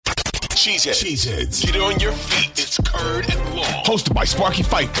Cheeseheads. Get on your feet. It's Curd and Long. Hosted by Sparky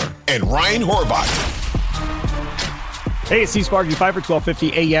Fifer and Ryan Horvath. Hey, it's Steve Sparky Fifer,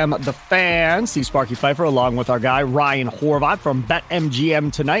 1250 AM The Fan. Steve Sparky Fifer along with our guy Ryan Horvath from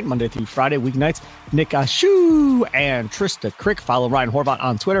BetMGM tonight, Monday through Friday, weeknights. Nick Ashu and Trista Crick. Follow Ryan Horvath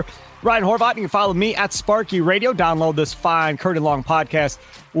on Twitter. Ryan Horvath, you can follow me at Sparky Radio. Download this fine Curd and Long podcast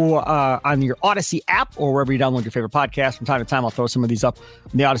or on your Odyssey app or wherever you download your favorite podcast. From time to time, I'll throw some of these up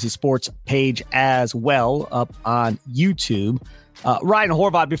on the Odyssey Sports page as well, up on YouTube. Ryan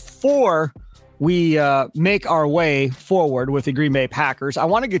Horvath, before we make our way forward with the Green Bay Packers, I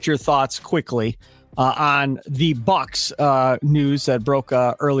want to get your thoughts quickly on the Bucs news that broke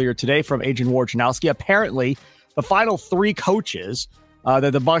earlier today from Adrian Wojnarowski. Apparently, the final three coaches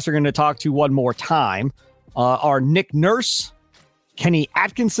that the Bucs are going to talk to one more time are Nick Nurse, Kenny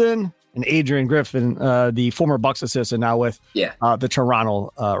Atkinson, and Adrian Griffin, the former Bucs assistant now with the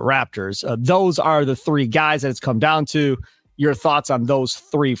Toronto Raptors. Those are the three guys that it's come down to. Your thoughts on those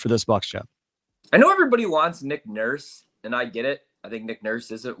three for this Bucs job? I know everybody wants Nick Nurse, and I get it. I think Nick Nurse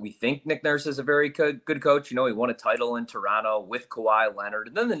we think Nick Nurse is a very good coach. You know, he won a title in Toronto with Kawhi Leonard.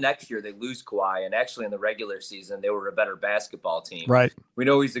 And then the next year they lose Kawhi. And actually in the regular season, they were a better basketball team. Right. We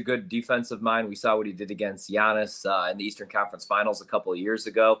know he's a good defensive mind. We saw what he did against Giannis in the Eastern Conference Finals a couple of years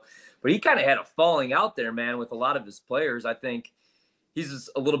ago. But he kind of had a falling out there, man, with a lot of his players. I think he's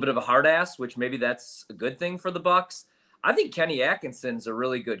a little bit of a hard ass, which maybe that's a good thing for the Bucs. I think Kenny Atkinson's a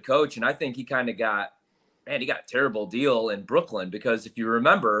really good coach. And I think he kind of got a terrible deal in Brooklyn because if you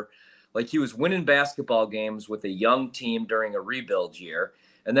remember, like he was winning basketball games with a young team during a rebuild year.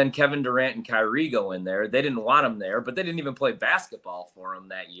 And then Kevin Durant and Kyrie go in there. They didn't want him there, but they didn't even play basketball for him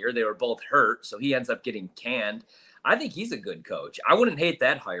that year. They were both hurt. So he ends up getting canned. I think he's a good coach. I wouldn't hate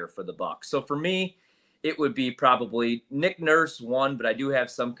that hire for the Bucs. So for me, it would be probably Nick Nurse 1, but I do have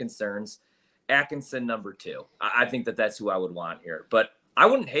some concerns. Atkinson number 2. I think that's who I would want here. But I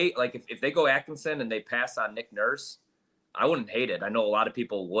wouldn't hate, like, if they go Atkinson and they pass on Nick Nurse, I wouldn't hate it. I know a lot of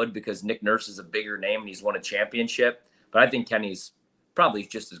people would because Nick Nurse is a bigger name and he's won a championship. But I think Kenny's probably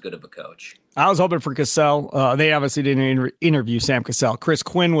just as good of a coach. I was hoping for Cassell. They obviously didn't interview Sam Cassell. Chris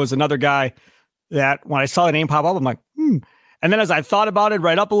Quinn was another guy that when I saw the name pop up, I'm like, And then as I thought about it,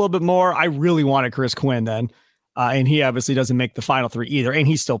 right up a little bit more, I really wanted Chris Quinn then. And he obviously doesn't make the final three either. And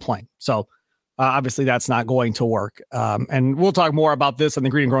he's still playing. So obviously, that's not going to work. And we'll talk more about this on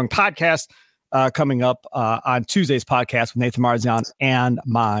the Green and Growing podcast coming up on Tuesday's podcast with Nathan Marzian and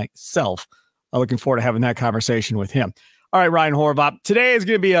myself. Looking forward to having that conversation with him. All right, Ryan Horvath. Today is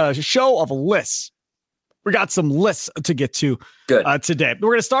going to be a show of lists. We got some lists to get to today. We're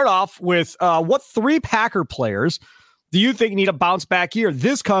going to start off with what 3 Packer players do you think need a bounce back year?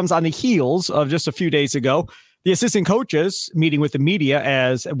 This comes on the heels of just a few days ago. The assistant coaches meeting with the media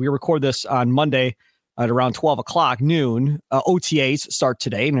as we record this on Monday at around 12 o'clock noon. OTAs start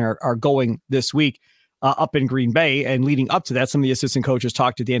today and are going this week up in Green Bay. And leading up to that, some of the assistant coaches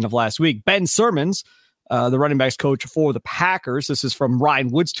talked at the end of last week. Ben Sermons, the running backs coach for the Packers. This is from Ryan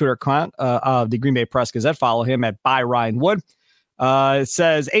Wood's Twitter account of the Green Bay Press Gazette. Follow him at @ByRyanWood. It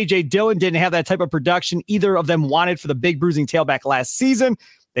says A.J. Dillon didn't have that type of production either of them wanted for the big bruising tailback last season.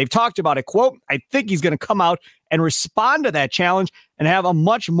 They've talked about it, quote, I think he's going to come out and respond to that challenge and have a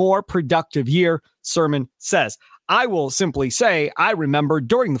much more productive year, Sermon says. I will simply say, I remember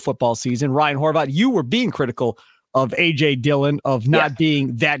during the football season, Ryan Horvath, you were being critical of A.J. Dillon, of not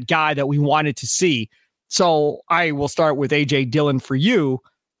being that guy that we wanted to see. So I will start with A.J. Dillon for you.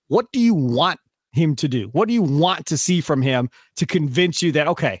 What do you want him to do? What do you want to see from him to convince you that,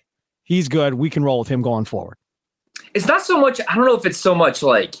 okay, he's good, we can roll with him going forward? It's not so much, I don't know if it's so much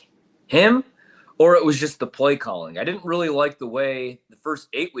like him or it was just the play calling. I didn't really like the way the first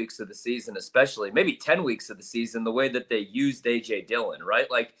 8 weeks of the season, especially maybe 10 weeks of the season, the way that they used A.J. Dillon, right?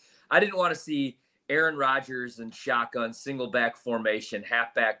 Like I didn't want to see Aaron Rodgers and shotgun, single back formation,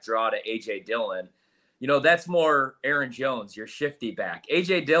 halfback draw to A.J. Dillon. You know, that's more Aaron Jones, your shifty back.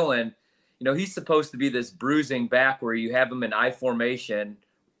 A.J. Dillon, you know, he's supposed to be this bruising back where you have him in I formation,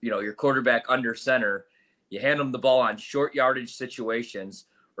 you know, your quarterback under center. You hand him the ball on short yardage situations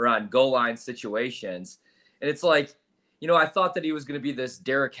or on goal line situations. And it's like, you know, I thought that he was going to be this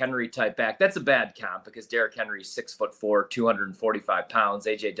Derrick Henry type back. That's a bad comp because Derrick Henry's 6'4", 245 pounds.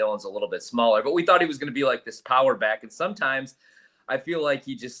 A.J. Dillon's a little bit smaller, but we thought he was going to be like this power back. And sometimes I feel like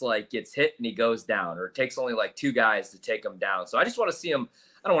he just like gets hit and he goes down, or it takes only like 2 guys to take him down. So I just want to see him,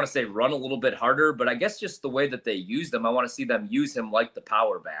 I don't want to say run a little bit harder, but I guess just the way that they use them, I want to see them use him like the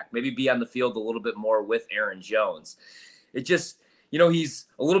power back, maybe be on the field a little bit more with Aaron Jones. It just, He's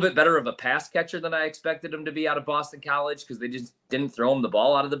a little bit better of a pass catcher than I expected him to be out of Boston College because they just didn't throw him the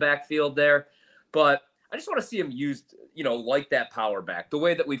ball out of the backfield there. But I just want to see him used, like that power back, the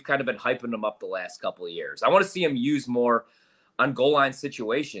way that we've kind of been hyping him up the last couple of years. I want to see him used more on goal line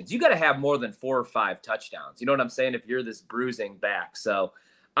situations. You got to have more than 4 or 5 touchdowns. You know what I'm saying? If you're this bruising back. So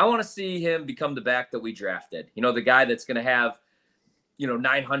I want to see him become the back that we drafted. The guy that's going to have,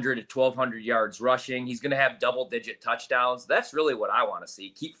 900 to 1,200 yards rushing. He's going to have double-digit touchdowns. That's really what I want to see.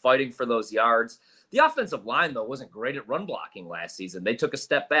 Keep fighting for those yards. The offensive line, though, wasn't great at run blocking last season. They took a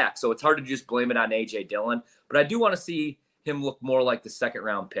step back, so it's hard to just blame it on A.J. Dillon. But I do want to see him look more like the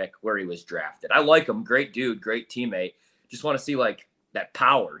second-round pick where he was drafted. I like him. Great dude, great teammate. Just want to see, that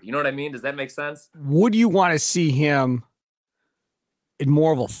power. You know what I mean? Does that make sense? Would you want to see him in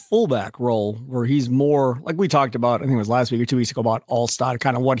more of a fullback role where he's more like we talked about, I think it was last week or 2 weeks ago, about Allstott,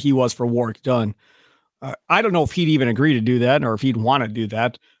 kind of what he was for Warrick Dunn. I don't know if he'd even agree to do that or if he'd want to do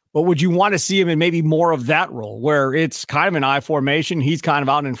that, but would you want to see him in maybe more of that role where it's kind of an I formation? He's kind of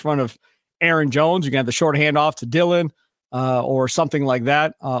out in front of Aaron Jones. You can have the short handoff to Dillon or something like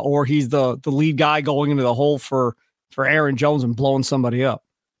that. Or he's the lead guy going into the hole for Aaron Jones and blowing somebody up.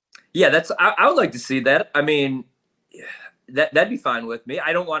 Yeah, I would like to see that. I mean, that'd be fine with me.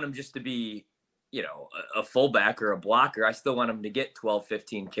 I don't want him just to be, a fullback or a blocker. I still want him to get 12,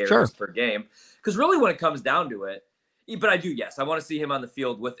 15 carries per game. Because really when it comes down to it, but I do, yes, I want to see him on the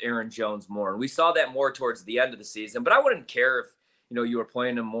field with Aaron Jones more. And we saw that more towards the end of the season. But I wouldn't care if, you were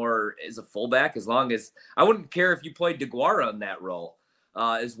playing him more as a fullback, as long as I wouldn't care if you played DeGuara in that role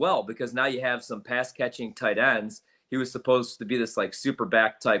as well, because now you have some pass catching tight ends. He was supposed to be this super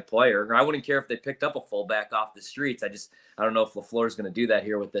back type player. I wouldn't care if they picked up a fullback off the streets. I don't know if LaFleur is going to do that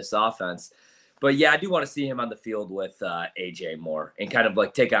here with this offense. But yeah, I do want to see him on the field with AJ more and kind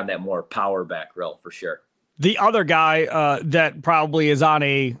of take on that more power back role for sure. The other guy that probably is on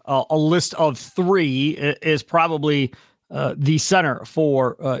a list of 3 is probably the center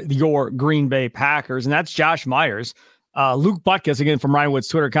for your Green Bay Packers, and that's Josh Myers. Luke Butkus, again, from Ryan Wood's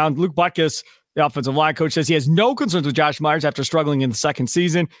Twitter account. Luke Butkus, the offensive line coach, says he has no concerns with Josh Myers after struggling in the second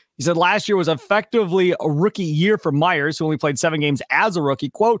season. He said last year was effectively a rookie year for Myers, who only played 7 games as a rookie.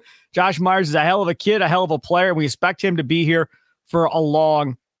 Quote, Josh Myers is a hell of a kid, a hell of a player, and we expect him to be here for a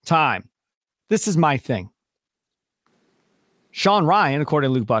long time. This is my thing. Sean Ryan, according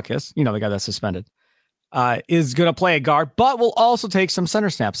to Luke Butkus, the guy that's suspended, is going to play a guard, but will also take some center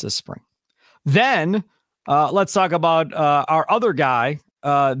snaps this spring. Then let's talk about our other guy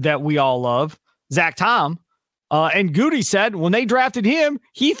that we all love, Zach Tom. And Goody said when they drafted him,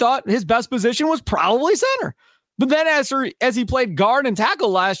 he thought his best position was probably center. But then as he played guard and tackle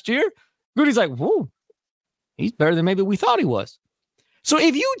last year, Goody's like, whoa, he's better than maybe we thought he was. So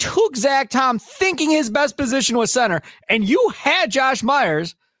if you took Zach Tom thinking his best position was center and you had Josh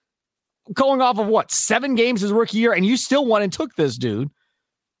Myers going off of 7 games his rookie year and you still went and took this dude,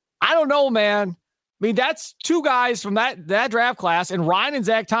 I don't know, man. I mean, that's 2 guys from that draft class, and Ryan and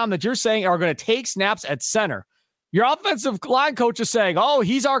Zach Tom that you're saying are going to take snaps at center. Your offensive line coach is saying, oh,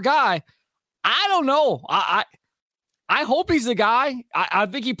 he's our guy. I don't know. I hope he's the guy. I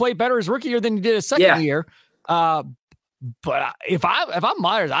think he played better his rookie year than he did his second year. But if I'm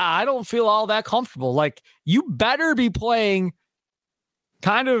Myers, I don't feel all that comfortable. You better be playing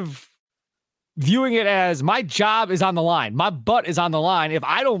kind of viewing it as my job is on the line. My butt is on the line. If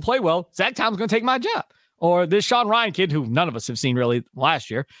I don't play well, Zach Tom's going to take my job. Or this Sean Ryan kid, who none of us have seen really last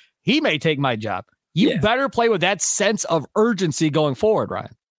year, he may take my job. You better play with that sense of urgency going forward,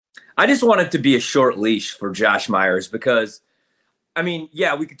 Ryan. I just want it to be a short leash for Josh Myers because, I mean,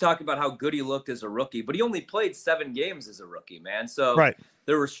 we could talk about how good he looked as a rookie, but he only played 7 games as a rookie, man. So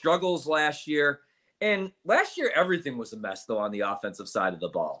there were struggles last year. And last year, everything was a mess, though, on the offensive side of the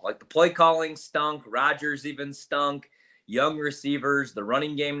ball. The play calling stunk. Rodgers even stunk. Young receivers. The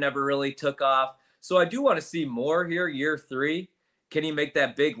running game never really took off. So I do want to see more here, year 3. Can he make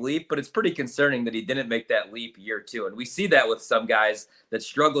that big leap? But it's pretty concerning that he didn't make that leap year 2. And we see that with some guys that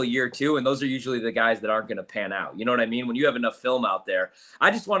struggle year 2, and those are usually the guys that aren't going to pan out. You know what I mean? When you have enough film out there.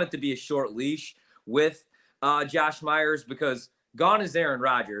 I just want it to be a short leash with Josh Myers because gone is Aaron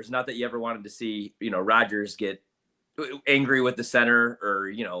Rodgers. Not that you ever wanted to see, Rodgers get angry with the center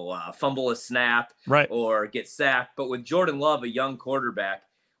or, fumble a snap or get sacked. But with Jordan Love, a young quarterback,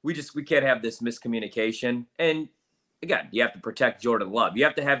 we can't have this miscommunication. And again, you have to protect Jordan Love. You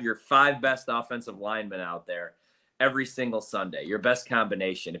have to have your 5 best offensive linemen out there every single Sunday, your best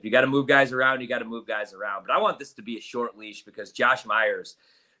combination. If you got to move guys around, you got to move guys around. But I want this to be a short leash because Josh Myers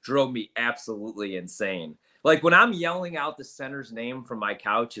drove me absolutely insane. When I'm yelling out the center's name from my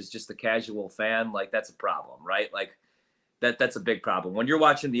couch as just a casual fan, that's a problem, right? That's a big problem. When you're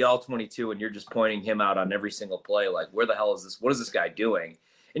watching the All-22 and you're just pointing him out on every single play, like, where the hell is this? What is this guy doing?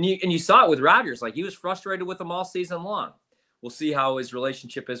 And you saw it with Rodgers. Like, he was frustrated with him all season long. We'll see how his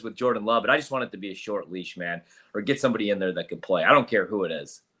relationship is with Jordan Love, but I just want it to be a short leash, man, or get somebody in there that can play. I don't care who it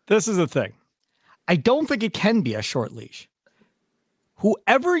is. This is the thing. I don't think it can be a short leash.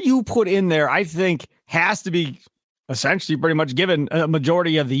 Whoever you put in there, I think, has to be essentially pretty much given a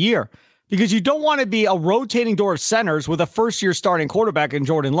majority of the year, because you don't want to be a rotating door of centers with a first-year starting quarterback in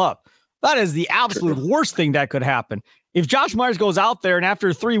Jordan Love. That is the absolute worst thing that could happen. If Josh Myers goes out there and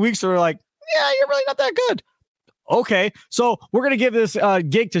after 3 weeks they're like, yeah, you're really not that good. Okay, so we're going to give this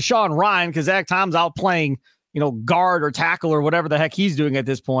gig to Sean Ryan because Zach Tom's out playing, guard or tackle or whatever the heck he's doing at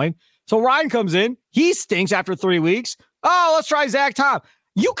this point. So Ryan comes in. He stinks after 3 weeks. Oh, let's try Zach Tom.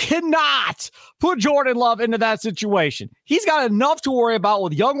 You cannot put Jordan Love into that situation. He's got enough to worry about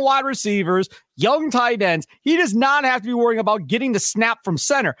with young wide receivers, young tight ends. He does not have to be worrying about getting the snap from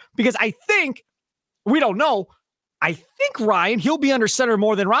center, because I think, we don't know, I think Ryan, he'll be under center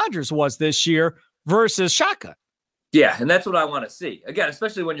more than Rodgers was this year versus shotgun. Yeah, and that's what I want to see. Again,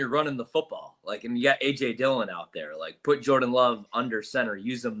 especially when you're running the football. Like, and you got A.J. Dillon out there. Like, put Jordan Love under center.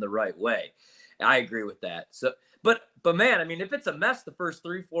 Use him the right way. I agree with that. So, but man, I mean, if it's a mess the first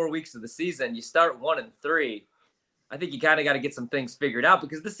 3-4 weeks of the season, you start 1-3, I think you kind of got to get some things figured out,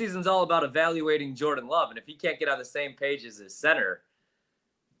 because this season's all about evaluating Jordan Love. And if he can't get on the same page as his center,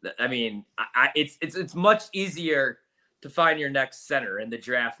 I mean, it's much easier to find your next center in the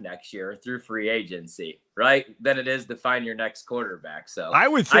draft next year through free agency, right, than it is to find your next quarterback. So I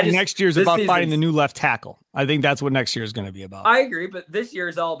would think next year's about finding the new left tackle. I think that's what next year is going to be about. I agree, but this year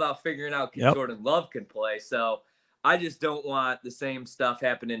is all about figuring out if Jordan Love can play. So I just don't want the same stuff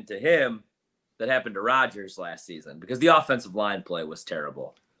happening to him that happened to Rodgers last season, because the offensive line play was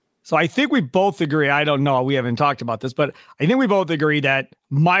terrible. So I think we both agree. I don't know. We haven't talked about this, but I think we both agree that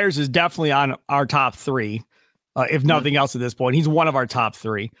Myers is definitely on our top three. If nothing else at this point, he's one of our top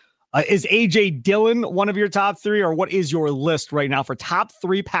three. Is A.J. Dillon one of your top three, or what is your list right now for top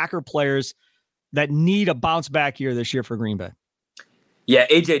three Packer players that need a bounce back year this year for Green Bay? Yeah,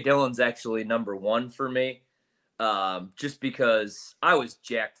 A.J. Dillon's actually number one for me, just because I was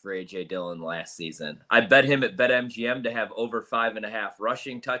jacked for A.J. Dillon last season. I bet him at BetMGM to have over 5.5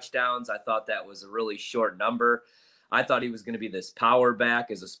 rushing touchdowns. I thought that was a really short number. I thought he was going to be this power back.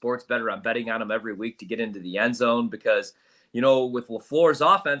 As a sports bettor, I'm betting on him every week to get into the end zone, because, with LaFleur's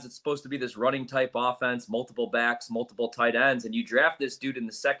offense, it's supposed to be this running type offense, multiple backs, multiple tight ends, and you draft this dude in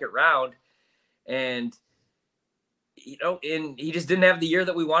the second round, and he just didn't have the year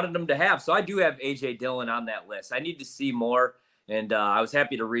that we wanted him to have. So I do have A.J. Dillon on that list. I need to see more. And I was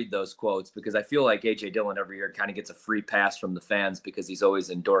happy to read those quotes, because I feel like A.J. Dillon every year kind of gets a free pass from the fans because he's always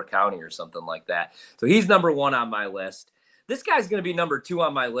in Door County or something like that. So he's number one on my list. This guy's going to be number two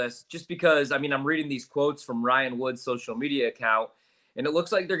on my list just because, I'm reading these quotes from Ryan Wood's social media account, and it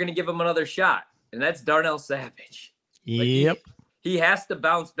looks like they're going to give him another shot. And that's Darnell Savage. Yep. He has to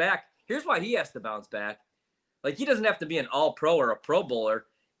bounce back. Here's why he has to bounce back. Like, he doesn't have to be an all-pro or a Pro Bowler.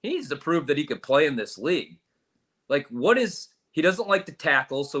 He needs to prove that he could play in this league. Like, he doesn't like to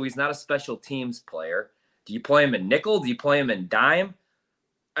tackle, so he's not a special teams player. Do you play him in nickel? Do you play him in dime?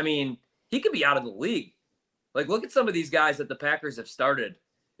 He could be out of the league. Like, look at some of these guys that the Packers have started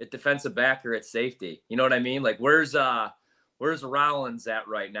at defensive back or at safety. You know what I mean? Like, where's Rollins at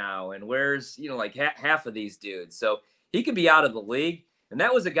right now? And where's, half of these dudes? So he could be out of the league. And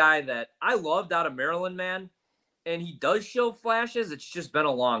that was a guy that I loved out of Maryland, man. And he does show flashes. It's just been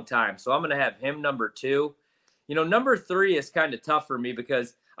a long time. So I'm going to have him number two. Number three is kind of tough for me,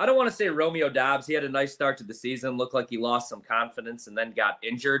 because I don't want to say Romeo Doubs. He had a nice start to the season, looked like he lost some confidence and then got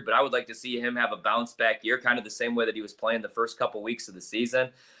injured, but I would like to see him have a bounce back year, kind of the same way that he was playing the first couple weeks of the season.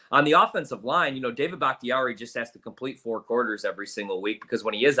 On the offensive line, David Bakhtiari just has to complete 4 quarters every single week, because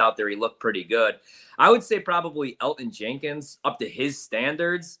when he is out there, he looked pretty good. I would say probably Elton Jenkins, up to his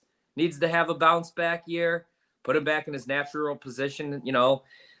standards, needs to have a bounce back year, put him back in his natural position. I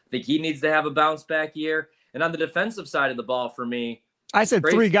think he needs to have a bounce back year. And on the defensive side of the ball for me, I said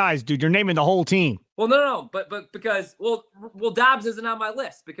three guys, dude. You're naming the whole team. Well, no, but because Dobbs isn't on my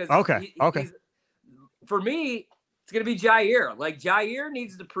list, because okay. For me, it's gonna be Jair. Like, Jair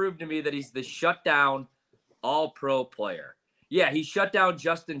needs to prove to me that he's the shutdown all-pro player. Yeah, he shut down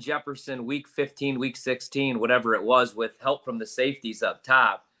Justin Jefferson week 15, week 16, whatever it was, with help from the safeties up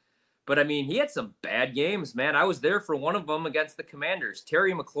top. But he had some bad games, man. I was there for one of them against the Commanders.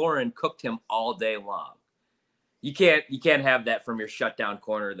 Terry McLaurin cooked him all day long. You can't have that from your shutdown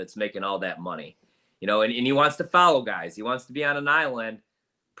corner that's making all that money, and he wants to follow guys. He wants to be on an island.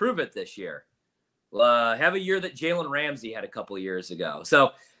 Prove it this year. Have a year that Jalen Ramsey had a couple of years ago.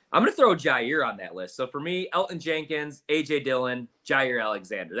 So I'm going to throw Jaire on that list. So for me, Elton Jenkins, A.J. Dillon, Jaire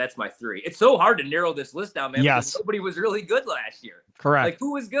Alexander. That's my three. It's so hard to narrow this list down, man, because nobody was really good last year. Correct. Like,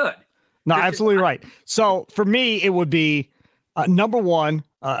 who was good? No, absolutely right. So for me, it would be number one,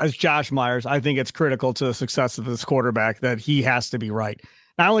 as Josh Myers. I think it's critical to the success of this quarterback that he has to be right.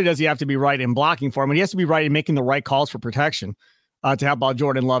 Not only does he have to be right in blocking for him, but he has to be right in making the right calls for protection to help out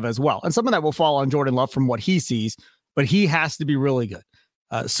Jordan Love as well. And some of that will fall on Jordan Love from what he sees, but he has to be really good.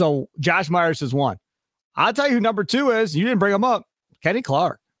 So Josh Myers is one. I'll tell you who number two is. You didn't bring him up. Kenny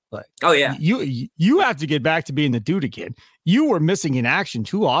Clark. Like, oh yeah, you have to get back to being the dude again. You were missing in action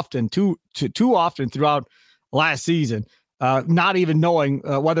too often throughout last season, not even knowing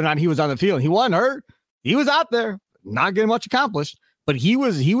whether or not he was on the field. He wasn't hurt. He was out there, not getting much accomplished, but he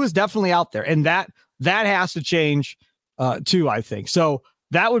was definitely out there, and that has to change too, I think. So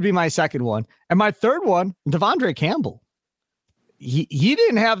that would be my second one, and my third one, Devondre Campbell. He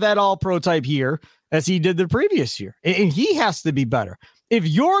didn't have that all-pro type year as he did the previous year, and he has to be better. If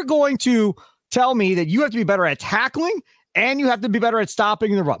you're going to tell me that you have to be better at tackling and you have to be better at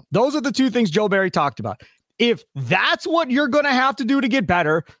stopping the run, those are the two things Joe Barry talked about. If that's what you're going to have to do to get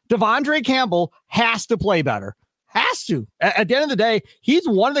better, Devondre Campbell has to play better. Has to. At the end of the day, he's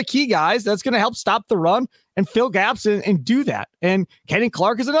one of the key guys that's going to help stop the run and fill gaps and do that. And Kenny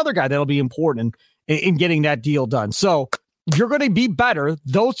Clark is another guy that'll be important in getting that deal done. So if you're going to be better,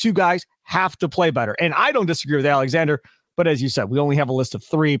 those two guys have to play better. And I don't disagree with Alexander. But as you said, we only have a list of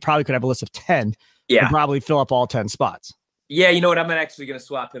 3, probably could have a list of 10. Yeah. And probably fill up all 10 spots. Yeah, you know what? I'm actually going to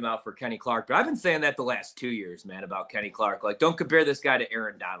swap him out for Kenny Clark. But I've been saying that the last 2 years, man, about Kenny Clark. Like, don't compare this guy to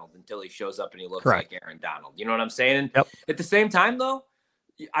Aaron Donald until he shows up and he looks like Aaron Donald. You know what I'm saying? Yep. At the same time, though,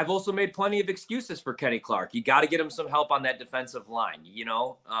 I've also made plenty of excuses for Kenny Clark. You got to get him some help on that defensive line. You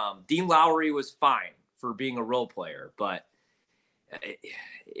know, Dean Lowry was fine for being a role player, but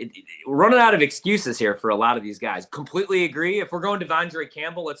we're running out of excuses here for a lot of these guys. Completely agree. If we're going to Devondre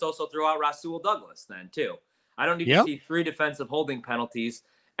Campbell, let's also throw out Rasul Douglas then too. I don't need to see 3 defensive holding penalties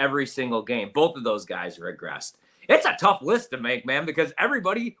every single game. Both of those guys regressed. It's a tough list to make, man, because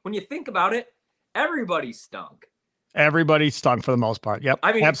everybody, when you think about it, everybody stunk. Everybody stunk for the most part. Yep.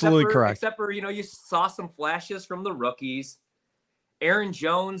 I mean, absolutely correct. Except for, you know, you saw some flashes from the rookies. Aaron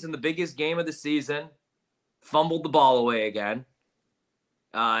Jones in the biggest game of the season fumbled the ball away again.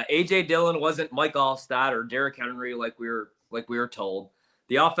 A.J. Dillon wasn't Mike Allstott or Derrick Henry like we were told.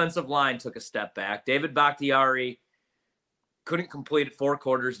 The offensive line took a step back. David Bakhtiari couldn't complete 4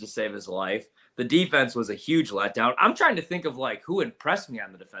 quarters to save his life. The defense was a huge letdown. I'm trying to think of like who impressed me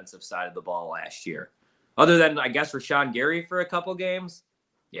on the defensive side of the ball last year, other than I guess Rashawn Gary for a couple games.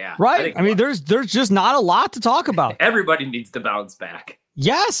 Yeah, right. I mean, there's just not a lot to talk about. Everybody needs to bounce back.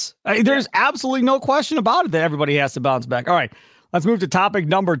 Yes, there's absolutely no question about it that everybody has to bounce back. All right. Let's move to topic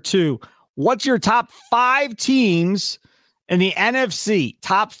number 2. What's your top 5 teams in the NFC?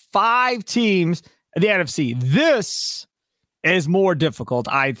 Top 5 teams in the NFC. This is more difficult,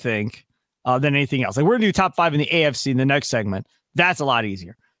 I think, than anything else. Like, we're going to do top 5 in the AFC in the next segment. That's a lot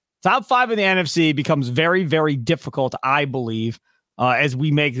easier. Top 5 in the NFC becomes very, very difficult, I believe, as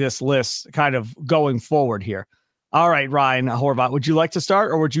we make this list kind of going forward here. All right, Ryan Horvat, would you like to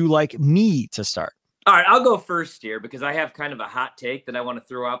start or would you like me to start? All right, I'll go first here because I have kind of a hot take that I want to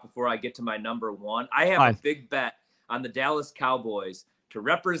throw out before I get to my number 1. I have a big bet on the Dallas Cowboys to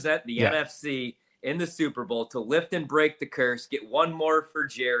represent the NFC in the Super Bowl, to lift and break the curse, get one more for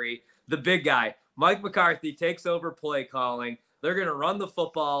Jerry, the big guy. Mike McCarthy takes over play calling. They're going to run the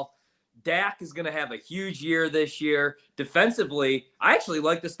football. Dak is going to have a huge year this year. Defensively, I actually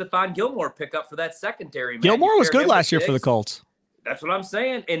like the Stephon Gilmore pickup for that secondary. Man. Gilmore was good last year for the Colts. That's what I'm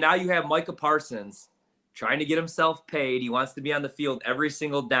saying. And now you have Micah Parsons trying to get himself paid. He wants to be on the field every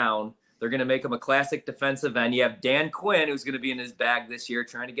single down. They're going to make him a classic defensive end. You have Dan Quinn, who's going to be in his bag this year,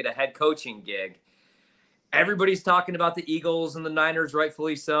 trying to get a head coaching gig. Everybody's talking about the Eagles and the Niners,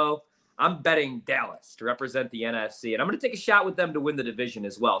 rightfully so. I'm betting Dallas to represent the NFC, and I'm going to take a shot with them to win the division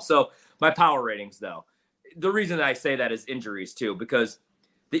as well. So my power ratings, though, the reason I say that is injuries, too, because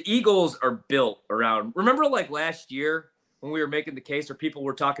the Eagles are built around – remember, like, last year when we were making the case where people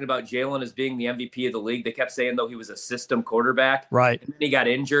were talking about Jalen as being the MVP of the league, they kept saying, though, he was a system quarterback. Right. And then he got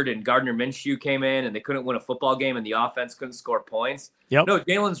injured, and Gardner Minshew came in, and they couldn't win a football game, and the offense couldn't score points. Yep. No,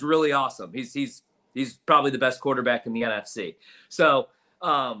 Jalen's really awesome. He's probably the best quarterback in the NFC. So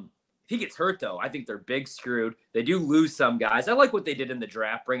if he gets hurt, though, I think they're big screwed. They do lose some guys. I like what they did in the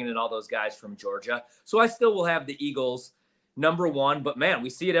draft, bringing in all those guys from Georgia. So I still will have the Eagles number 1, but man, we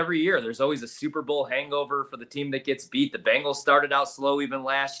see it every year. There's always a Super Bowl hangover for the team that gets beat. The Bengals started out slow even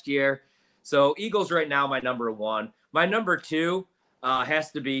last year. So Eagles right now, my number one. My number two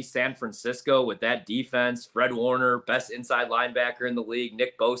has to be San Francisco with that defense. Fred Warner, best inside linebacker in the league.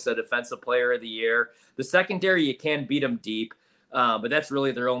 Nick Bosa, defensive player of the year. The secondary, you can beat them deep, but that's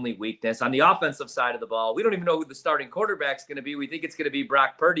really their only weakness. On the offensive side of the ball, we don't even know who the starting quarterback's going to be. We think it's going to be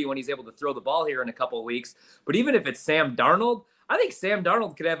Brock Purdy when he's able to throw the ball here in a couple of weeks. But even if it's Sam Darnold, I think Sam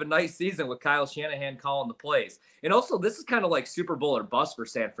Darnold could have a nice season with Kyle Shanahan calling the plays. And also, this is kind of like Super Bowl or bust for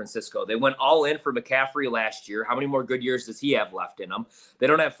San Francisco. They went all in for McCaffrey last year. How many more good years does he have left in him? They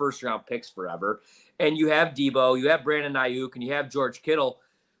don't have first-round picks forever. And you have Debo, you have Brandon Ayuk, and you have George Kittle.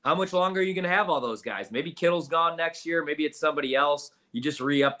 How much longer are you going to have all those guys? Maybe Kittle's gone next year. Maybe it's somebody else. You just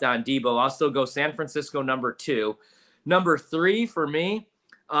re-upped on Debo. I'll still go San Francisco number two. Number three for me,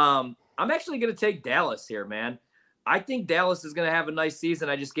 I'm actually going to take Dallas here, man. I think Dallas is going to have a nice season.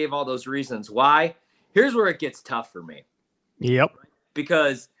 I just gave all those reasons. Why? Here's where it gets tough for me. Yep.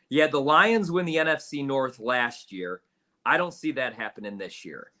 Because you had the Lions win the NFC North last year. I don't see that happening this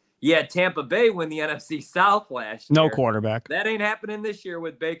year. You had Tampa Bay win the NFC South last year. No quarterback. That ain't happening this year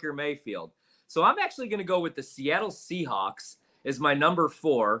with Baker Mayfield. So I'm actually going to go with the Seattle Seahawks as my number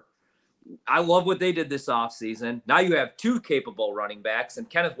four. I love what they did this offseason. Now you have two capable running backs, and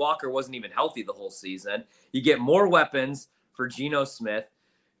Kenneth Walker wasn't even healthy the whole season. You get more weapons for Geno Smith.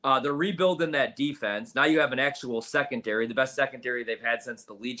 They're rebuilding that defense. Now you have an actual secondary, the best secondary they've had since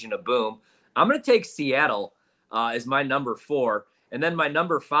the Legion of Boom. I'm going to take Seattle as my number four. And then my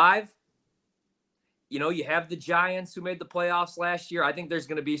number five, you have the Giants who made the playoffs last year. I think there's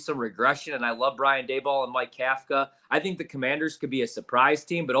going to be some regression, and I love Brian Daboll and Mike Kafka. I think the Commanders could be a surprise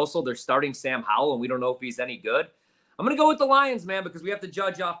team, but also they're starting Sam Howell, and we don't know if he's any good. I'm going to go with the Lions, man, because we have to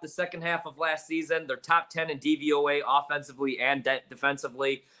judge off the second half of last season. They're top 10 in DVOA offensively and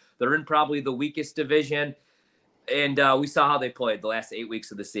defensively. They're in probably the weakest division, and we saw how they played the last 8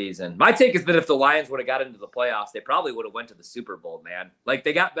 weeks of the season. My take is that if the Lions would have got into the playoffs, they probably would have went to the Super Bowl, man. Like,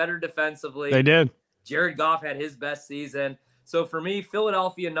 they got better defensively. They did. Jared Goff had his best season. So for me,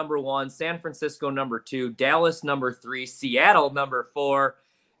 Philadelphia number one, San Francisco number two, Dallas number three, Seattle number four,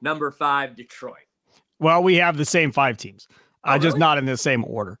 number five, Detroit. Well, we have the same five teams, Really? just not in the same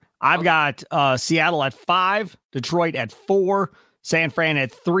order. I've got Seattle at 5, Detroit at 4, San Fran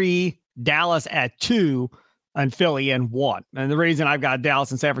at 3, Dallas at 2, and Philly at 1. And the reason I've got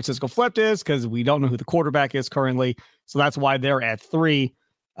Dallas and San Francisco flipped is because we don't know who the quarterback is currently. So that's why they're at 3.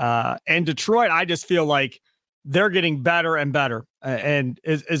 And Detroit, I just feel like they're getting better and better. And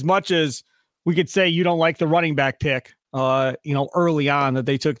as much as we could say you don't like the running back pick, early on that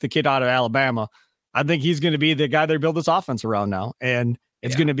they took the kid out of Alabama, I think he's going to be the guy they build this offense around now. And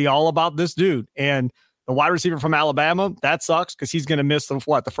it's going to be all about this dude. And the wide receiver from Alabama, that sucks because he's going to miss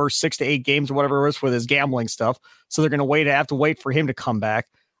the first 6 to 8 games or whatever it was with his gambling stuff. So they're going to have to wait for him to come back.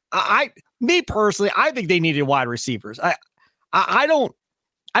 Me personally, I think they needed wide receivers. I don't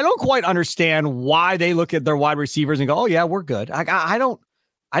quite understand why they look at their wide receivers and go, oh yeah, we're good. I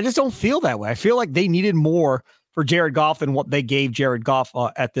just don't feel that way. I feel like they needed more for Jared Goff than what they gave Jared Goff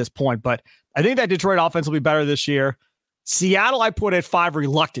at this point. But I think that Detroit offense will be better this year. Seattle, I put at 5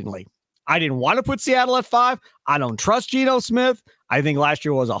 reluctantly. I didn't want to put Seattle at 5. I don't trust Geno Smith. I think last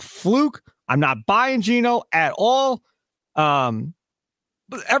year was a fluke. I'm not buying Geno at all. But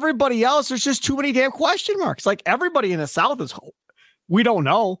everybody else, there's just too many damn question marks. Like everybody in the South is hope. We don't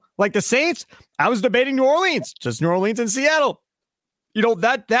know. Like the Saints, I was debating New Orleans, just New Orleans and Seattle.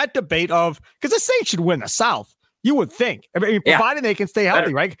 That debate of, because the Saints should win the South. You would think. I mean, provided they can stay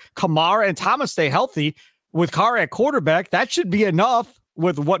healthy, right? Kamara and Thomas stay healthy with Carr at quarterback. That should be enough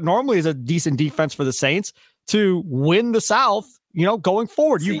with what normally is a decent defense for the Saints to win the South, going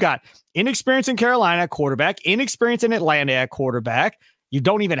forward. You've got inexperience in Carolina at quarterback, inexperience in Atlanta at quarterback. You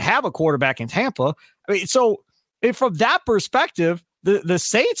don't even have a quarterback in Tampa. I mean, so from that perspective, the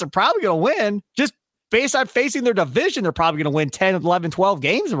Saints are probably going to win just based on facing their division. They're probably going to win 10, 11, 12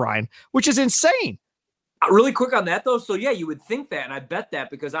 games, Ryan, which is insane. Really quick on that, though. So, yeah, you would think that, and I bet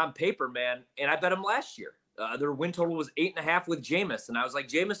that because on paper, man, and I bet them last year. Their win total was 8.5 with Jameis, and I was like,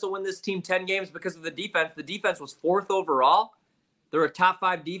 Jameis will win this team 10 games because of the defense. The defense was 4th overall. They're a top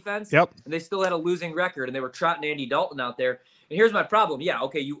 5 defense, and they still had a losing record, and they were trotting Andy Dalton out there. And here's my problem. Yeah,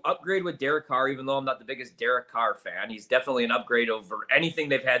 okay, you upgrade with Derek Carr, even though I'm not the biggest Derek Carr fan. He's definitely an upgrade over anything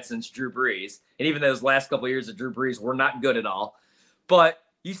they've had since Drew Brees. And even those last couple of years of Drew Brees were not good at all. But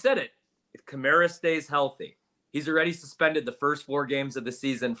you said it. If Kamara stays healthy, he's already suspended the first 4 games of the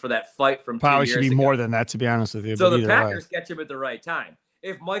season for that fight from 2 years ago. Probably should be more than that, to be honest with you. So the Packers catch him at the right time.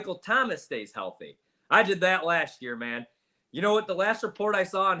 If Michael Thomas stays healthy, I did that last year, man. You know what? The last report I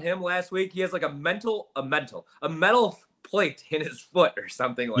saw on him last week, he has like a mental plate in his foot or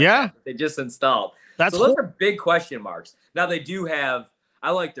something like that. They just installed. So those are big question marks. Now they do have.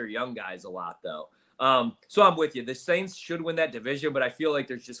 I like their young guys a lot though. So I'm with you. The Saints should win that division, but I feel like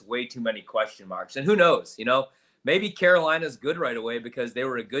there's just way too many question marks. And who knows? Maybe Carolina's good right away because they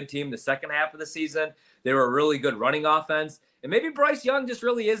were a good team the second half of the season. They were a really good running offense. And maybe Bryce Young just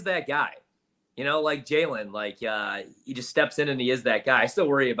really is that guy. Like Jalen, he just steps in and he is that guy. I still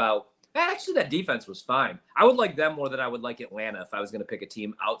worry about, actually that defense was fine. I would like them more than I would like Atlanta if I was going to pick a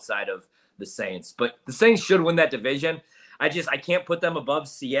team outside of the Saints. But the Saints should win that division. I can't put them above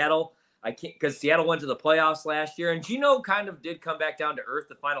Seattle. I can't, because Seattle went to the playoffs last year, and Geno kind of did come back down to earth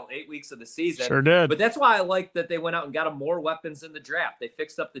the final 8 weeks of the season. Sure did. But that's why I like that they went out and got him more weapons in the draft. They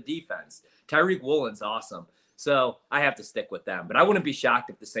fixed up the defense. Tyreek Woolen's awesome. So I have to stick with them. But I wouldn't be shocked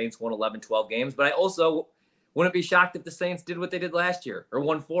if the Saints won 11, 12 games. But I also wouldn't be shocked if the Saints did what they did last year or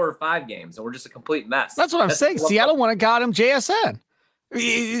won 4 or 5 games and we're just a complete mess. That's what I'm saying. Seattle went and got him JSN.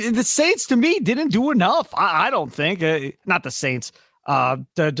 The Saints, to me, didn't do enough. I don't think. Not the Saints.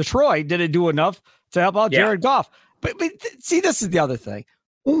 The Detroit didn't do enough to help out Jared Goff. But see, this is the other thing.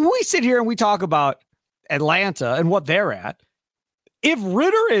 When we sit here and we talk about Atlanta and what they're at, if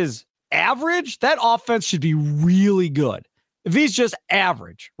Ritter is average, that offense should be really good. If he's just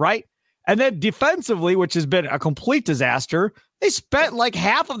average, right? And then defensively, which has been a complete disaster, they spent like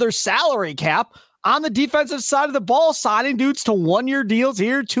half of their salary cap on the defensive side of the ball, signing dudes to 1-year deals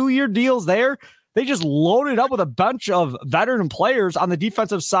here, 2-year deals there. They just loaded up with a bunch of veteran players on the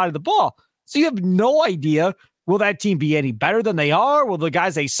defensive side of the ball. So you have no idea, will that team be any better than they are? Will the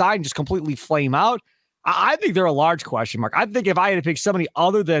guys they sign just completely flame out? I think they're a large question mark. I think if I had to pick somebody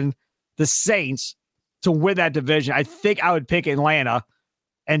other than the Saints to win that division, I think I would pick Atlanta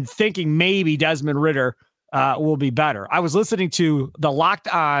and thinking maybe Desmond Ritter will be better. I was listening to the Locked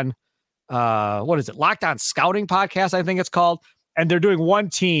On, Locked On Scouting podcast, I think it's called, and they're doing one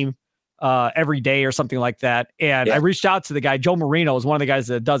team every day or something like that. And I reached out to the guy, Joe Marino is one of the guys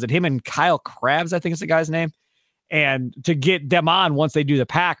that does it. Him and Kyle Krabs, I think is the guy's name. And to get them on once they do the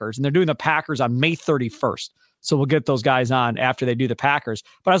Packers. And they're doing the Packers on May 31st. So we'll get those guys on after they do the Packers.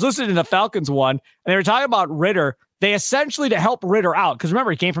 But I was listening to the Falcons one, and they were talking about Ritter. They essentially, to help Ritter out, because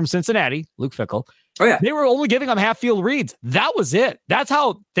remember, he came from Cincinnati, Luke Fickell. Oh, yeah. They were only giving him half-field reads. That was it. That's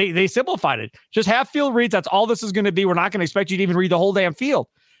how they simplified it. Just half-field reads. That's all this is going to be. We're not going to expect you to even read the whole damn field.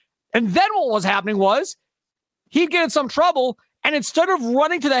 And then what was happening was he'd get in some trouble, and instead of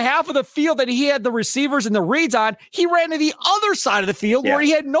running to the half of the field that he had the receivers and the reads on, he ran to the other side of the field where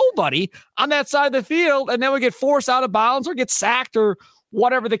he had nobody on that side of the field, and then would get forced out of bounds or get sacked or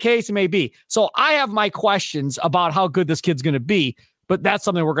whatever the case may be. So I have my questions about how good this kid's going to be, but that's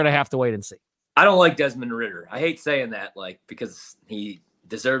something we're going to have to wait and see. I don't like Desmond Ritter. I hate saying that, because he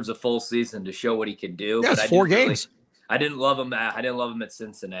deserves a full season to show what he can do. Yeah, it's 4 games. I didn't love him. I didn't love him at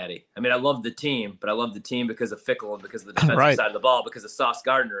Cincinnati. I mean, I loved the team, but I loved the team because of Fickell and because of the defensive side of the ball, because of Sauce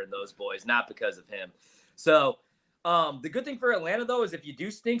Gardner and those boys, not because of him. So the good thing for Atlanta, though, is if you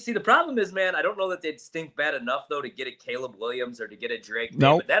do stink, see, the problem is, man, I don't know that they'd stink bad enough, though, to get a Caleb Williams or to get a Drake.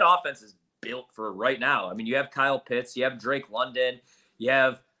 Nope. But that offense is built for right now. I mean, you have Kyle Pitts, you have Drake London, you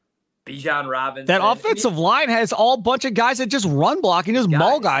have Bijan Robinson. That offensive line has all bunch of guys that just run block and just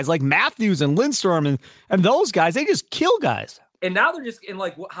maul guys like Matthews and Lindstrom and those guys. They just kill guys. And now they're just in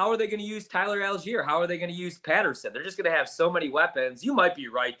how are they going to use Tyler Algier? How are they going to use Patterson? They're just going to have so many weapons. You might be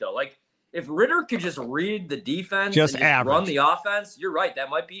right, though. If Ritter could just read the defense and just run the offense, you're right. That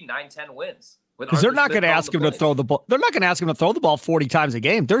might be 9-10 wins. Because they're not going to ask him to throw the ball. They're not going to ask him to throw the ball 40 times a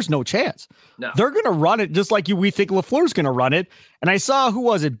game. There's no chance. No. They're going to run it just like we think LaFleur's going to run it. And I saw, who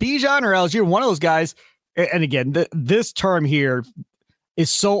was it, Bijan or Algier, one of those guys. And again, this term here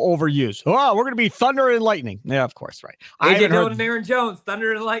is so overused. Oh, we're going to be thunder and lightning. Yeah, of course, right. AJ Dillon and Aaron Jones,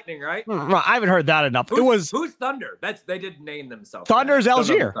 thunder and lightning, right? I haven't heard that enough. Who's Thunder? They didn't name themselves. Thunder's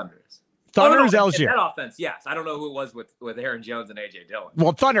Algier. Thunder's Algier. That offense, yes. I don't know who it was with Aaron Jones and A.J. Dillon.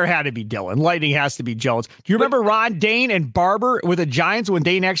 Well, Thunder had to be Dillon. Lightning has to be Jones. Do you remember Ron Dane and Barber with the Giants when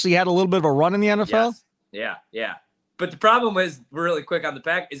Dane actually had a little bit of a run in the NFL? Yes. Yeah. But the problem is, really quick on the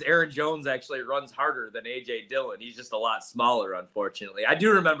pack, is Aaron Jones actually runs harder than A.J. Dillon. He's just a lot smaller, unfortunately. I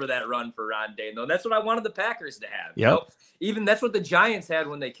do remember that run for Ron Dane, though. And that's what I wanted the Packers to have. Yep. Even that's what the Giants had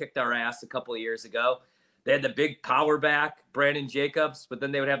when they kicked our ass a couple of years ago. They had the big power back, Brandon Jacobs, but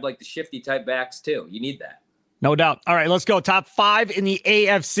then they would have the shifty type backs too. You need that. No doubt. All right, let's go. Top 5 in the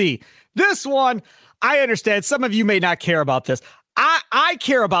AFC. This one, I understand. Some of you may not care about this. I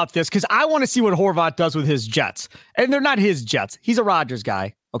care about this because I want to see what Horvat does with his Jets. And they're not his Jets. He's a Rodgers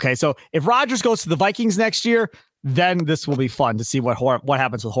guy. Okay, so if Rodgers goes to the Vikings next year, then this will be fun to see what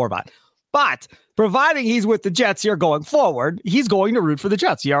happens with Horvat. But providing he's with the Jets here going forward, he's going to root for the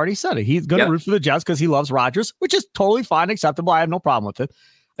Jets. He already said it. He's going to root for the Jets because he loves Rodgers, which is totally fine, acceptable. I have no problem with it.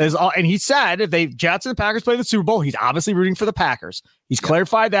 And he said if they Jets and the Packers play the Super Bowl, he's obviously rooting for the Packers. He's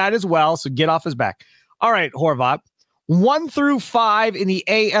clarified that as well, so get off his back. All right, Horvat, 1 through 5 in the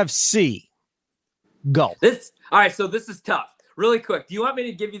AFC. Go. All right, so this is tough. Really quick, do you want me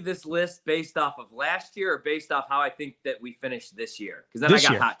to give you this list based off of last year or based off how I think that we finished this year? Because then I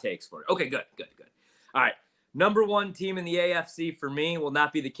got hot takes for it. Okay, good. All right. Number 1 team in the AFC for me will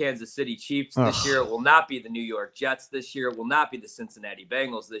not be the Kansas City Chiefs this year. It will not be the New York Jets this year. It will not be the Cincinnati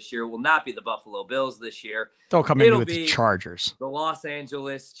Bengals this year. It will not be the Buffalo Bills this year. Don't come in with the Chargers. The Los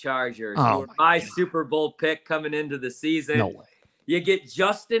Angeles Chargers. Oh, my Super Bowl pick coming into the season. No way. You get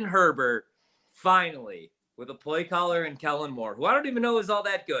Justin Herbert finally with a play caller and Kellen Moore, who I don't even know is all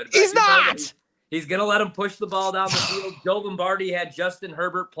that good. He's not. He's going to let him push the ball down the field. Joe Lombardi had Justin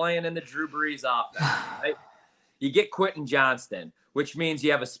Herbert playing in the Drew Brees offense, right? You get Quentin Johnston, which means you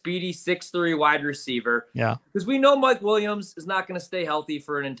have a speedy 6'3" wide receiver. Yeah. Because we know Mike Williams is not going to stay healthy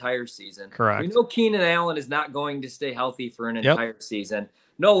for an entire season. Correct. We know Keenan Allen is not going to stay healthy for an entire season.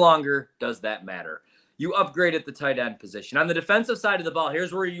 No longer does that matter. You upgrade at the tight end position. On the defensive side of the ball,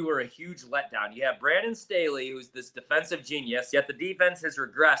 here's where you were a huge letdown. You have Brandon Staley, who's this defensive genius, yet the defense has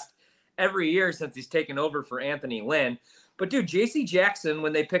regressed every year since he's taken over for Anthony Lynn. But, dude, J.C. Jackson,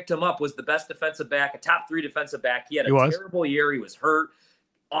 when they picked him up, was the best defensive back, a top 3 defensive back. He had a terrible year. He was hurt,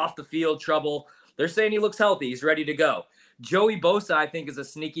 off the field trouble. They're saying he looks healthy. He's ready to go. Joey Bosa, I think, is a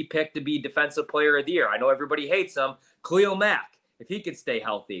sneaky pick to be Defensive Player of the Year. I know everybody hates him. Khalil Mack, if he could stay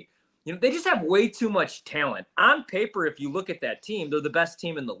healthy. You know, they just have way too much talent. On paper, if you look at that team, they're the best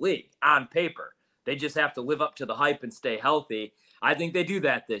team in the league. On paper. They just have to live up to the hype and stay healthy. I think they do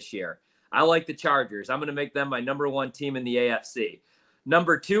that this year. I like the Chargers. I'm going to make them my number 1 team in the AFC.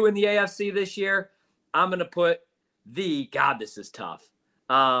 Number 2 in the AFC this year, I'm going to put God, this is tough.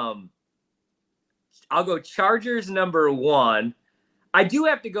 I'll go Chargers number 1. I do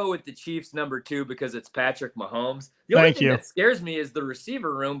have to go with the Chiefs number 2 because it's Patrick Mahomes. The only thing that scares me is the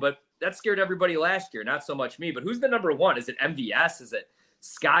receiver room, but that scared everybody last year, not so much me. But who's the number 1? Is it MVS? Is it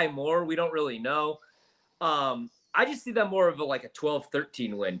Sky Moore? We don't really know. I just see them more of a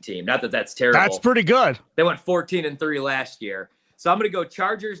 12-13 win team. Not that that's terrible. That's pretty good. They went 14-3 last year. So I'm going to go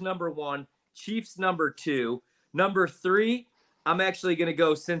Chargers number 1, Chiefs number 2. Number 3, I'm actually going to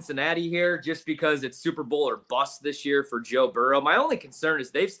go Cincinnati here just because it's Super Bowl or bust this year for Joe Burrow. My only concern is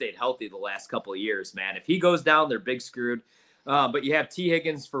they've stayed healthy the last couple of years, man. If he goes down, they're big screwed. But you have T.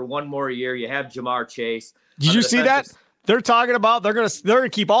 Higgins for 1 more year. You have Jamar Chase. Did you see that? They're talking about they're going to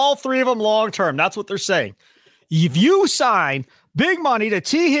keep all 3 of them long term. That's what they're saying. If you sign big money to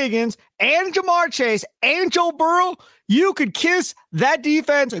T. Higgins and Jamar Chase and Joe Burrow, you could kiss that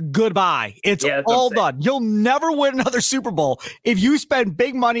defense goodbye. It's all done. You'll never win another Super Bowl if you spend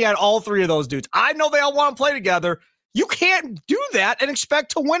big money on all 3 of those dudes. I know they all want to play together. You can't do that and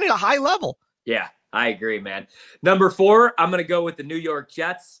expect to win at a high level. Yeah, I agree, man. Number 4, I'm going to go with the New York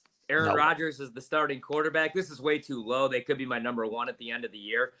Jets. Aaron Rodgers is the starting quarterback. This is way too low. They could be my number 1 at the end of the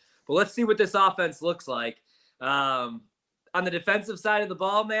year. But let's see what this offense looks like. On the defensive side of the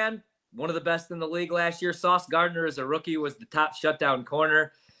ball, man, one of the best in the league last year. Sauce Gardner as a rookie was the top shutdown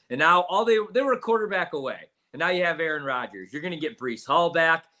corner. And now they were a quarterback away. And now you have Aaron Rodgers. You're going to get Breece Hall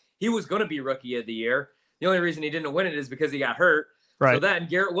back. He was going to be rookie of the year. The only reason he didn't win it is because he got hurt. Right. So then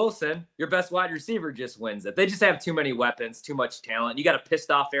Garrett Wilson, your best wide receiver, just wins it. They just have too many weapons, too much talent. You got a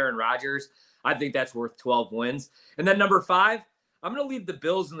pissed off Aaron Rodgers. I think that's worth 12 wins. And then number 5, I'm going to leave the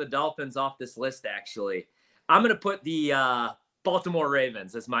Bills and the Dolphins off this list, actually. I'm going to put the Baltimore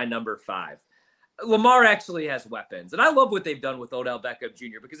Ravens as my number 5. Lamar actually has weapons. And I love what they've done with Odell Beckham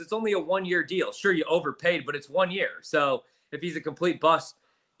Jr. because it's only a 1-year deal. Sure, you overpaid, but it's 1 year. So if he's a complete bust,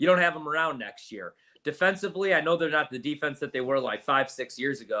 you don't have him around next year. Defensively, I know they're not the defense that they were 5-6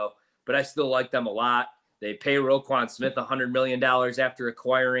 years ago, but I still like them a lot. They pay Roquan Smith $100 million after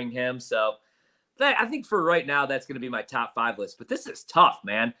acquiring him. So I think for right now, that's going to be my top 5 list. But this is tough,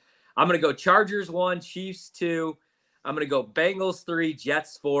 man. I'm going to go Chargers 1, Chiefs 2. I'm going to go Bengals 3,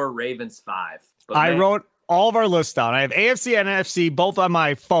 Jets 4, Ravens 5. But I wrote all of our lists down. I have AFC and NFC both on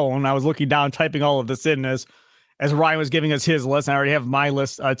my phone. I was looking down, typing all of this in as Ryan was giving us his list. I already have my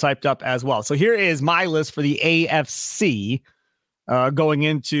list typed up as well. So here is my list for the AFC going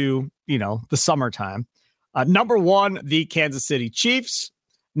into, the summertime. Number 1, the Kansas City Chiefs.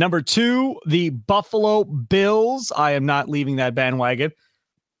 Number 2, the Buffalo Bills. I am not leaving that bandwagon.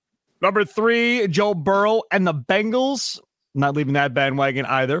 Number 3, Joe Burrow and the Bengals. I'm not leaving that bandwagon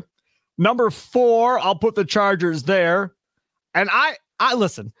either. Number 4, I'll put the Chargers there. And I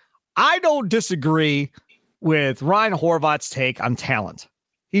listen, I don't disagree with Ryan Horvat's take on talent.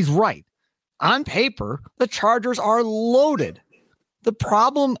 He's right. On paper, the Chargers are loaded. The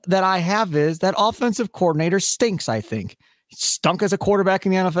problem that I have is that offensive coordinator stinks, I think. He stunk as a quarterback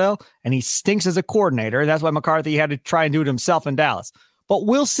in the NFL, and he stinks as a coordinator. That's why McCarthy had to try and do it himself in Dallas. But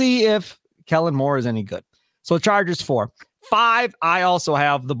we'll see if Kellen Moore is any good. So Chargers 4. 5, I also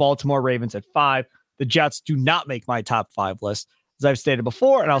have the Baltimore Ravens at 5. The Jets do not make my top 5 list. As I've stated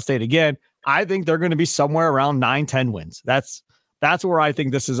before, and I'll state again, I think they're going to be somewhere around 9-10 wins. That's where I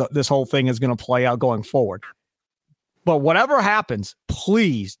think this whole thing is going to play out going forward. But whatever happens,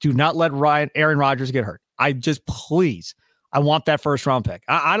 please do not let Aaron Rodgers get hurt. Please. I want that first round pick.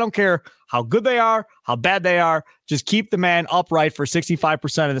 I don't care how good they are, how bad they are. Just keep the man upright for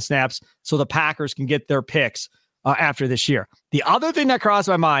 65% of the snaps so the Packers can get their picks after this year. The other thing that crossed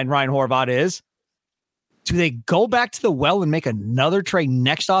my mind, Ryan Horvat, is do they go back to the well and make another trade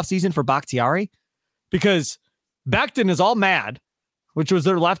next offseason for Bakhtiari? Because Becton is all mad, which was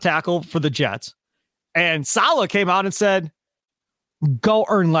their left tackle for the Jets. And Saleh came out and said, go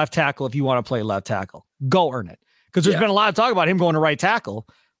earn left tackle if you want to play left tackle. Go earn it. Because there's been a lot of talk about him going to right tackle.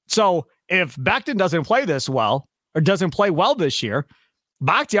 So if Becton doesn't play this well or doesn't play well this year,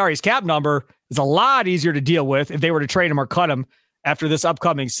 Bakhtiari's cap number is a lot easier to deal with if they were to trade him or cut him after this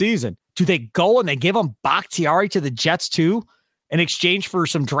upcoming season. Do they go and they give him Bakhtiari to the Jets too in exchange for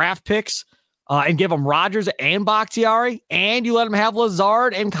some draft picks and give him Rodgers and Bakhtiari and you let him have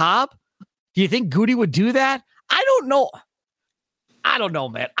Lazard and Cobb? Do you think Goody would do that? I don't know. I don't know,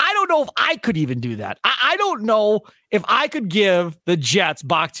 man. I don't know if I could even do that. I don't know if I could give the Jets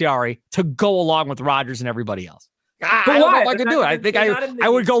Bakhtiari to go along with Rodgers and everybody else. I don't know if I could do it. I think I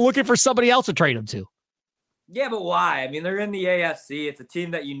would go looking for somebody else to trade him to. Yeah, but why? I mean, they're in the AFC. It's a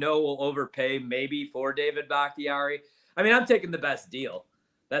team that will overpay maybe for David Bakhtiari. I mean, I'm taking the best deal.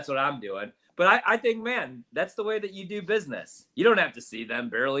 That's what I'm doing. But I think, man, that's the way that you do business. You don't have to see them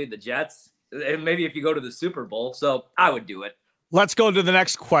barely, the Jets. And maybe if you go to the Super Bowl. So I would do it. Let's go to the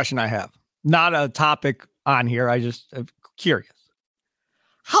next question I have. Not a topic on here. I just am curious.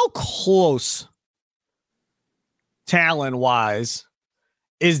 How close, talent-wise,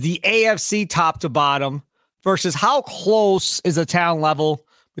 is the AFC top to bottom versus how close is the talent level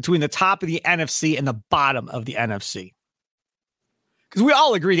between the top of the NFC and the bottom of the NFC? Because we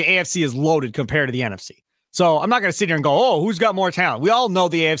all agree the AFC is loaded compared to the NFC. So I'm not going to sit here and go, oh, who's got more talent? We all know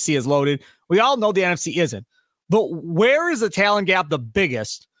the AFC is loaded. We all know the NFC isn't. But where is the talent gap the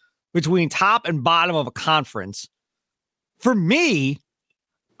biggest between top and bottom of a conference? For me,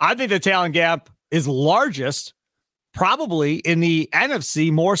 I think the talent gap is largest probably in the NFC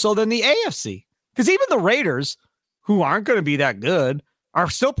more so than the AFC. Because even the Raiders, who aren't going to be that good, are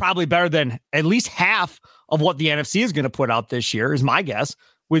still probably better than at least half of what the NFC is going to put out this year, is my guess,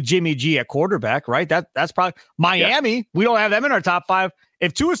 with Jimmy G at quarterback, right? That's probably Miami. Yeah. We don't have them in our top 5.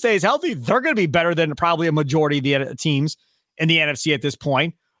 If Tua stays healthy, they're going to be better than probably a majority of the teams in the NFC at this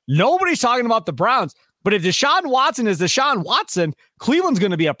point. Nobody's talking about the Browns. But if Deshaun Watson is Deshaun Watson, Cleveland's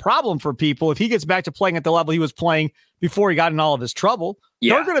going to be a problem for people if he gets back to playing at the level he was playing before he got in all of his trouble.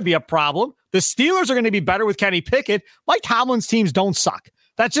 Yeah. They're going to be a problem. The Steelers are going to be better with Kenny Pickett. Mike Tomlin's teams don't suck.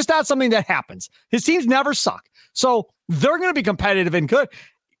 That's just not something that happens. His teams never suck. So they're going to be competitive and good.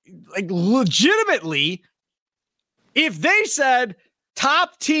 Like, legitimately, if they said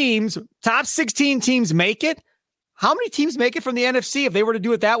top 16 teams make it, how many teams make it from the NFC if they were to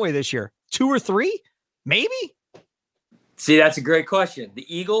do it that way this year? 2 or 3? Maybe? See, that's a great question. The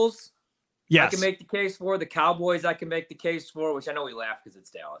Eagles, yes, I can make the case for. The Cowboys, I can make the case for, which I know we laugh because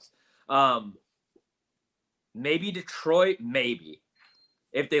it's Dallas. Maybe Detroit, maybe,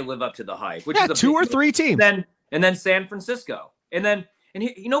 if they live up to the hype. Which is 2 or 3 teams. And then San Francisco. And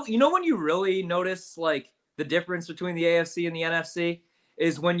you know when you really notice like the difference between the AFC and the NFC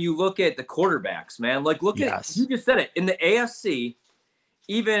is when you look at the quarterbacks, man. Like look at, you just said it, in the AFC,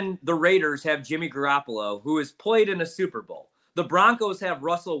 even the Raiders have Jimmy Garoppolo, who has played in a Super Bowl. The Broncos have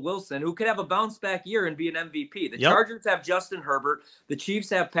Russell Wilson, who could have a bounce back year and be an MVP. The Chargers have Justin Herbert. The Chiefs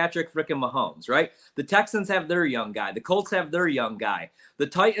have Patrick frickin' Mahomes, right? The Texans have their young guy. The Colts have their young guy. The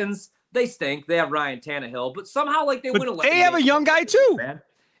Titans, they stink. They have Ryan Tannehill, but somehow like they win. They have a young guy too, man.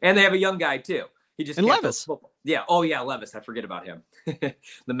 And they have a young guy too. He just and Levis. Yeah. Oh yeah, Levis. I forget about him.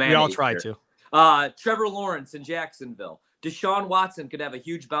 The man. We all try to. Trevor Lawrence in Jacksonville. Deshaun Watson could have a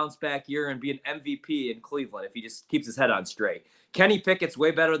huge bounce back year and be an MVP in Cleveland if he just keeps his head on straight. Kenny Pickett's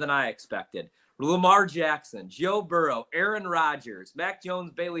way better than I expected. Lamar Jackson, Joe Burrow, Aaron Rodgers, Mac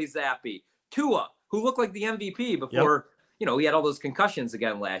Jones, Bailey Zappi, Tua, who looked like the MVP before, he had all those concussions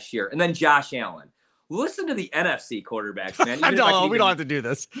again last year. And then Josh Allen. Listen to the NFC quarterbacks, man. No, we don't have to do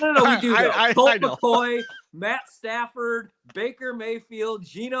this. No, we do. Colt McCoy, Matt Stafford, Baker Mayfield,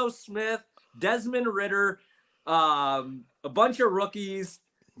 Geno Smith, Desmond Ridder, a bunch of rookies,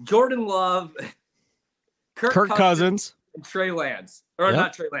 Jordan Love, Kirk Cousins, and Trey Lance. Or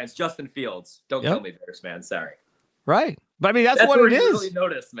not Trey Lance, Justin Fields. Don't kill me, Bears, man. Sorry. Right. But I mean, that's what it is. Really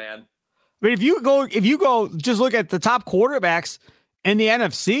notice, man. I mean, if you go just look at the top quarterbacks in the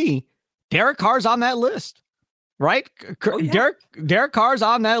NFC, Derek Carr's on that list, right? Derek Carr's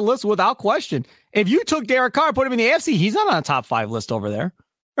on that list without question. If you took Derek Carr, put him in the AFC, he's not on a top 5 list over there.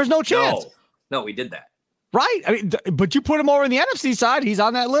 There's no chance. No, we did that. Right. I mean, but you put him over in the NFC side, he's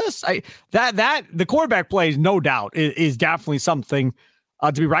on that list. That the quarterback plays, no doubt, is definitely something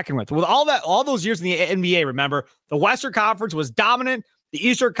to be reckoned with. With all those years in the NBA, remember, the Western Conference was dominant. The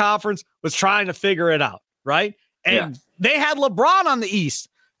Eastern Conference was trying to figure it out, right? And they had LeBron on the East.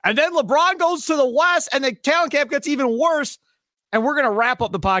 And then LeBron goes to the West, and the talent gap gets even worse. And we're going to wrap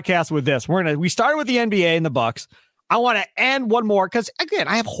up the podcast with this. We started with the NBA and the Bucks. I want to end one more because, again,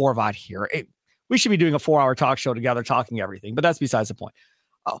 I have Horvat here. We should be doing a 4-hour talk show together talking everything, but that's besides the point.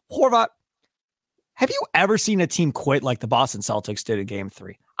 Horvat, have you ever seen a team quit like the Boston Celtics did in Game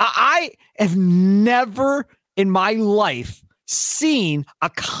 3? I have never in my life seen a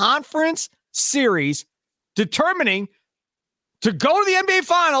conference series determining to go to the NBA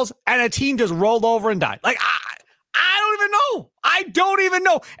Finals and a team just rolled over and died. Like, I don't even know. I don't even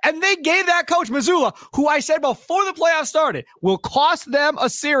know. And they gave that coach, Mazzulla, who I said before the playoffs started, will cost them a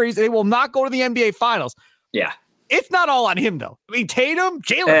series. They will not go to the NBA Finals. Yeah. It's not all on him, though. I mean, Tatum,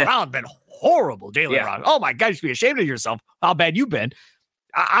 Jaylen Brown been horrible. Brown. Oh, my God, you should be ashamed of yourself how bad you've been.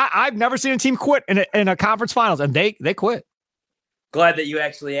 I've never seen a team quit in a conference finals, and they quit. Glad that you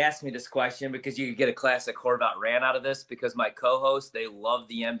actually asked me this question because you could get a classic Horvat rant out of this because my co-hosts, they love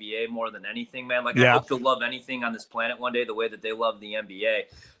the NBA more than anything, man. Like, I hope to love anything on this planet one day the way that they love the NBA.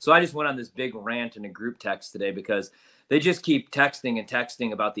 So I just went on this big rant in a group text today because they just keep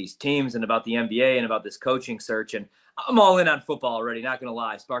texting about these teams and about the NBA and about this coaching search. And I'm all in on football already, not going to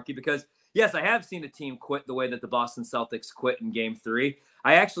lie, Sparky, because, yes, I have seen a team quit the way that the Boston Celtics quit in Game 3.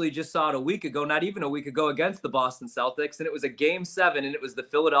 I actually just saw it a week ago, not even a week ago, against the Boston Celtics, and it was a Game 7, and it was the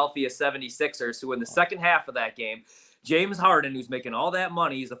Philadelphia 76ers, who in the second half of that game, James Harden, who's making all that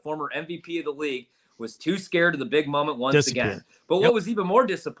money, he's a former MVP of the league, was too scared of the big moment once again. But what was even more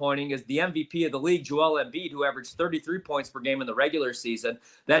disappointing is the MVP of the league, Joel Embiid, who averaged 33 points per game in the regular season,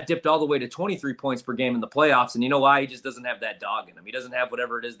 that dipped all the way to 23 points per game in the playoffs. And you know why? He just doesn't have that dog in him. He doesn't have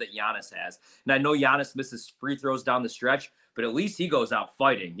whatever it is that Giannis has. And I know Giannis misses free throws down the stretch, but at least he goes out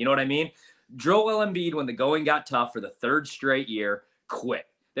fighting. You know what I mean? Joel Embiid, when the going got tough for the third straight year, quit.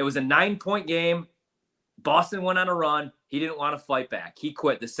 There was a 9-point game. Boston went on a run. He didn't want to fight back. He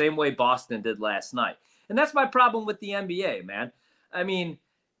quit the same way Boston did last night. And that's my problem with the NBA, man. I mean,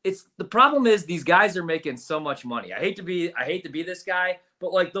 the problem is these guys are making so much money. I hate to be this guy,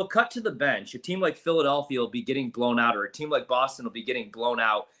 but like they'll cut to the bench. A team like Philadelphia will be getting blown out, or a team like Boston will be getting blown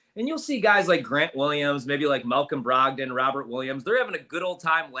out. And you'll see guys like Grant Williams, maybe like Malcolm Brogdon, Robert Williams. They're having a good old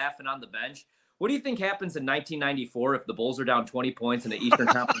time laughing on the bench. What do you think happens in 1994 if the Bulls are down 20 points in the Eastern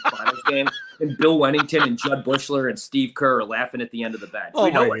Conference Finals game and Bill Wennington and Judd Bushler and Steve Kerr are laughing at the end of the bench? Oh,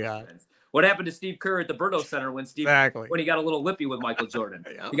 we know what happens. What happened to Steve Kerr at the Berto Center when he got a little lippy with Michael Jordan?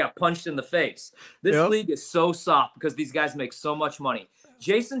 He got punched in the face. This league is so soft because these guys make so much money.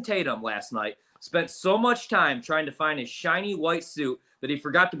 Jason Tatum last night spent so much time trying to find his shiny white suit that he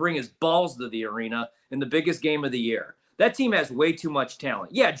forgot to bring his balls to the arena in the biggest game of the year. That team has way too much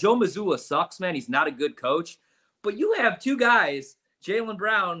talent. Yeah, Joe Mazzulla sucks, man. He's not a good coach. But you have two guys, Jaylen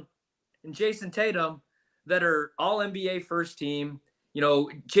Brown and Jason Tatum, that are all NBA first team. You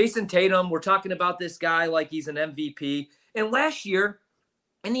know, Jason Tatum, we're talking about this guy like he's an MVP. And last year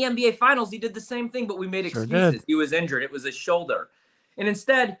in the NBA Finals, he did the same thing, but we made excuses. He was injured. It was his shoulder. And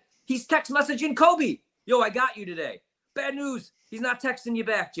instead, he's text messaging Kobe. Yo, I got you today. Bad news. He's not texting you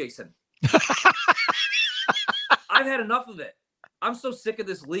back, Jason. I've had enough of it. I'm so sick of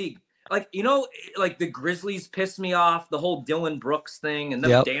this league. Like, you know, like the Grizzlies pissed me off, the whole Dylan Brooks thing and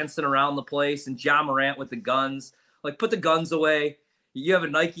them dancing around the place and Ja Morant with the guns. Like, put the guns away. You have a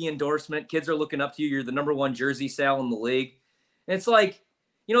Nike endorsement. Kids are looking up to you. You're the number one jersey sale in the league. And it's like,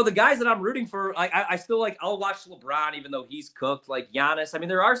 you know, the guys that I'm rooting for, I still like, I'll watch LeBron even though he's cooked. Like Giannis. I mean,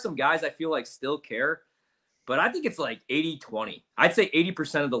 there are some guys I feel like still care. But I think it's like 80-20. I'd say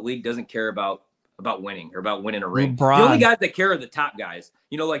 80% of the league doesn't care about winning or about winning a ring. LeBron. The only guys that care are the top guys.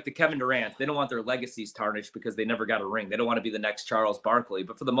 You know, like the Kevin Durant. They don't want their legacies tarnished because they never got a ring. They don't want to be the next Charles Barkley.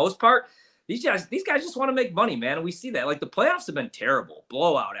 But for the most part, These guys just want to make money, man. And we see that. Like, the playoffs have been terrible,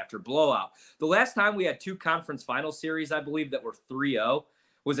 blowout after blowout. The last time we had 2 conference final series, I believe, that were 3-0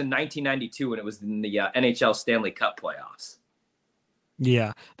 was in 1992, and it was in the NHL Stanley Cup playoffs.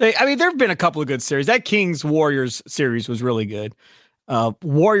 Yeah. There have been a couple of good series. That Kings-Warriors series was really good.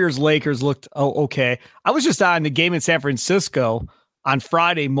 Warriors-Lakers looked okay. I was just on the game in San Francisco on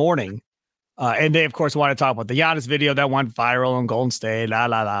Friday morning, and they, of course, want to talk about the Giannis video that went viral in Golden State,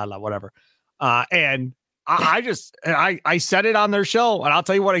 whatever. And I said it on their show, and I'll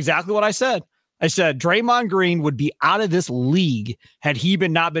tell you exactly what I said. I said Draymond Green would be out of this league had he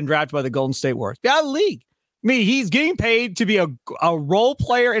not been drafted by the Golden State Warriors. Be out of the league. I mean, he's getting paid to be a role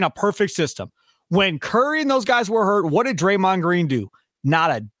player in a perfect system. When Curry and those guys were hurt, what did Draymond Green do?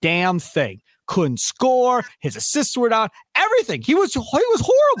 Not a damn thing. Couldn't score. His assists were down. Everything. He was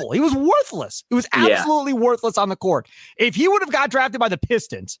horrible. He was worthless. He was absolutely worthless on the court. If he would have got drafted by the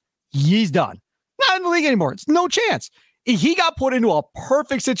Pistons, he's done. Not in the league anymore. It's no chance. He got put into a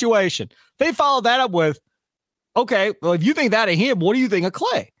perfect situation. They followed that up with, okay, well, if you think that of him, what do you think of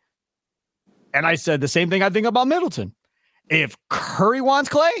Clay? And I said the same thing I think about Middleton. If Curry wants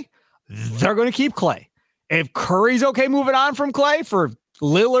Clay, they're going to keep Clay. If Curry's okay moving on from Clay for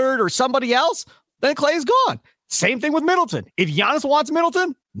Lillard or somebody else, then Clay's gone. Same thing with Middleton. If Giannis wants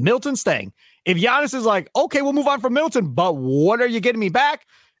Middleton, Middleton's staying. If Giannis is like, okay, we'll move on from Middleton, but what are you getting me back?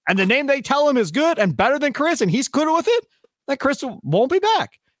 And the name they tell him is good and better than Chris, and he's good with it, then Chris won't be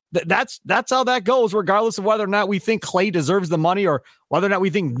back. That's how that goes, regardless of whether or not we think Clay deserves the money or whether or not we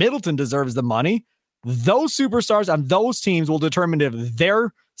think Middleton deserves the money. Those superstars on those teams will determine if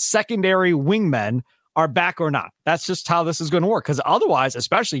their secondary wingmen are back or not. That's just how this is going to work. Because otherwise,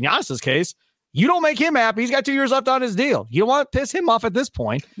 especially in Giannis's case, you don't make him happy. He's got 2 years left on his deal. You don't want to piss him off at this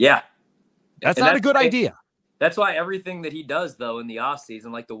point. Yeah. That's not a good idea. That's why everything that he does, though, in the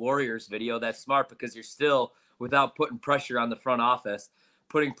offseason, like the Warriors video, that's smart because you're still, without putting pressure on the front office,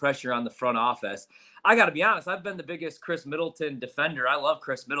 I got to be honest. I've been the biggest Chris Middleton defender. I love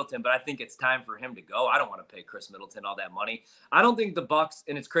Chris Middleton, but I think it's time for him to go. I don't want to pay Chris Middleton all that money. I don't think the Bucks,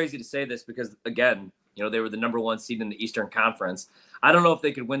 and it's crazy to say this because, again, they were the number 1 seed in the Eastern Conference. I don't know if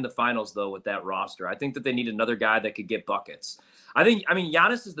they could win the finals, though, with that roster. I think that they need another guy that could get buckets.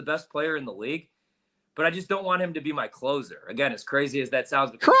 Giannis is the best player in the league, but I just don't want him to be my closer. Again, as crazy as that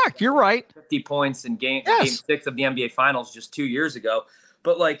sounds. Correct. You're right. 50 points in game 6 of the NBA Finals just 2 years ago.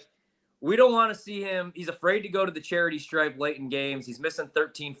 But, we don't want to see him. He's afraid to go to the charity stripe late in games. He's missing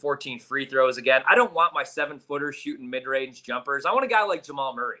 13, 14 free throws again. I don't want my 7-footer shooting mid-range jumpers. I want a guy like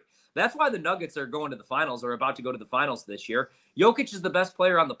Jamal Murray. That's why the Nuggets are going to the finals or about to go to the finals this year. Jokic is the best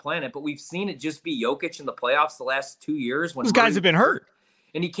player on the planet, but we've seen it just be Jokic in the playoffs the last 2 years. When those guys have been hurt.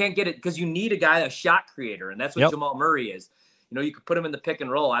 And he can't get it because you need a guy, a shot creator, and that's what Jamal Murray is. You could put him in the pick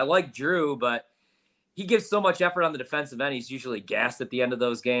and roll. I like Drew, but he gives so much effort on the defensive end. He's usually gassed at the end of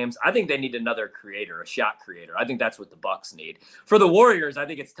those games. I think they need another creator, a shot creator. I think that's what the Bucks need. For the Warriors, I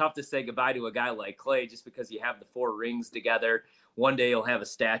think it's tough to say goodbye to a guy like Clay just because you have the 4 rings together. One day you'll have a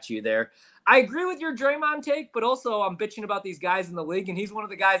statue there. I agree with your Draymond take, but also I'm bitching about these guys in the league, and he's one of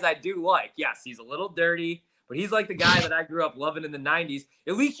the guys I do like. Yes, he's a little dirty, but he's like the guy that I grew up loving in the 90s.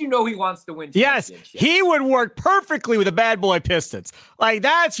 At least he wants to win. Yes, he would work perfectly with the bad boy Pistons.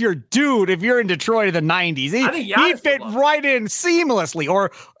 That's your dude if you're in Detroit in the 90s. He'd fit right in seamlessly,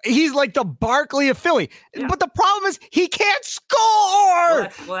 or he's like the Barkley of Philly. Yeah. But the problem is he can't score.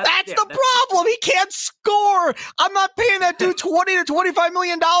 That's the problem. He can't score. I'm not paying that dude $20 to $25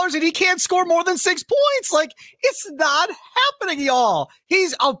 million, and he can't score more than 6 points. It's not happening, y'all.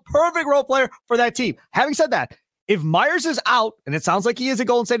 He's a perfect role player for that team. Having said that, if Myers is out, and it sounds like he is at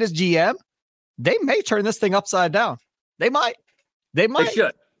Golden State as GM, they may turn this thing upside down. They might. They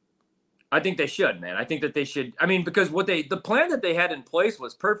should. I think they should, man. I think that they should. Because the plan that they had in place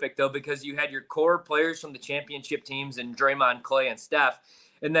was perfect, though, because you had your core players from the championship teams and Draymond, Clay, and Steph,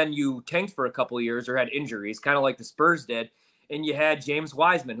 and then you tanked for a couple of years or had injuries, kind of like the Spurs did, and you had James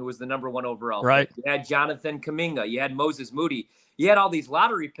Wiseman, who was the number 1 overall pick. You had Jonathan Kuminga. You had Moses Moody. You had all these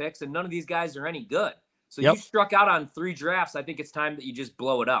lottery picks, and none of these guys are any good. So you struck out on 3 drafts. I think it's time that you just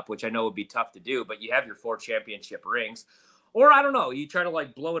blow it up, which I know would be tough to do, but you have your 4 championship rings. Or I don't know, you try to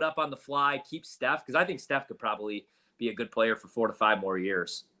blow it up on the fly, keep Steph, because I think Steph could probably be a good player for 4 to 5 more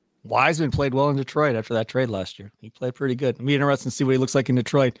years. Wiseman played well in Detroit after that trade last year. He played pretty good. It'll be interesting to see what he looks like in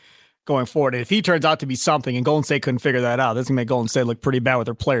Detroit going forward. And if he turns out to be something and Golden State couldn't figure that out, that's going to make Golden State look pretty bad with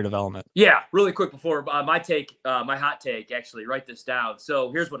their player development. Yeah, really quick before my hot take, actually, write this down.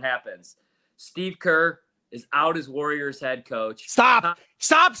 So here's what happens. Steve Kerr is out as Warriors head coach. Stop,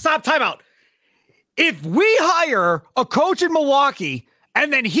 time out. If we hire a coach in Milwaukee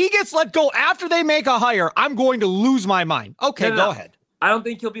and then he gets let go after they make a hire, I'm going to lose my mind. Okay, No. go ahead. I don't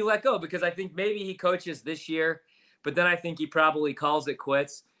think he'll be let go because I think maybe he coaches this year, but then I think he probably calls it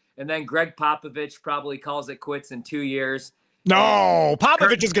quits. And then Greg Popovich probably calls it quits in 2 years. No,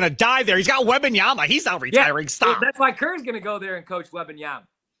 Popovich is going to die there. He's got Wembanyama. He's not retiring. Stop. That's why Kerr's going to go there and coach Wembanyama.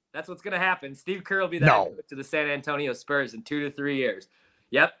 That's what's going to happen. Steve Kerr will be there to the San Antonio Spurs in 2 to 3 years.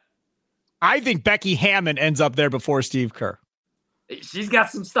 Yep. I think Becky Hammon ends up there before Steve Kerr. She's got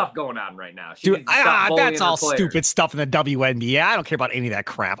some stuff going on right now. Dude, that's all stupid stuff in the WNBA. I don't care about any of that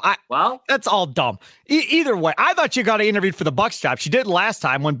crap. That's all dumb. Either way, I thought you got interviewed for the Bucks job. She did last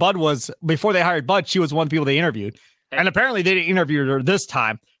time when before they hired Bud, she was one of the people they interviewed. Hey. And apparently they didn't interview her this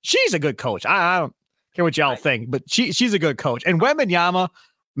time. She's a good coach. I don't care what y'all think, but she's a good coach. And Wembanyama,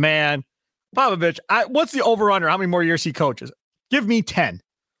 man, Popovich, what's the over-under? How many more years he coaches? Give me 10.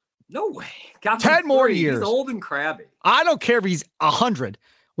 No way. 10 more years. He's old and crabby. I don't care if he's 100.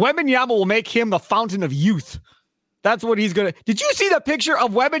 Wembanyama will make him the fountain of youth. That's what he's going to. Did you see the picture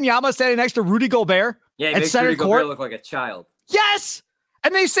of Wembanyama standing next to Rudy Gobert? Yeah, he makes Rudy Gobert look like a child. Yes.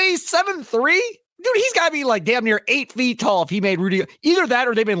 And they say he's 7'3". Dude, he's got to be like damn near 8 feet tall if he made Rudy. Either that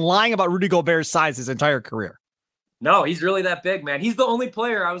or they've been lying about Rudy Gobert's size his entire career. No, he's really that big, man. He's the only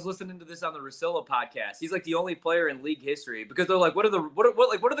player. I was listening to this on the Russillo podcast. He's like the only player in league history because they're like, what are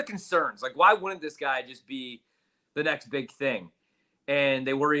the concerns? Like, why wouldn't this guy just be the next big thing? And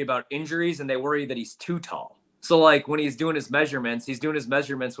they worry about injuries and they worry that he's too tall. So like when he's doing his measurements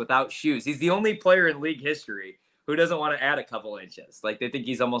without shoes. He's the only player in league history who doesn't want to add a couple inches. Like they think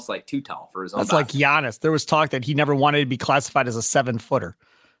he's almost like too tall for his own. That's like Giannis. There was talk that he never wanted to be classified as a 7-footer.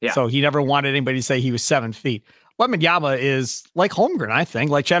 Yeah. So he never wanted anybody to say he was 7 feet. Wembanyama is like Holmgren, I think,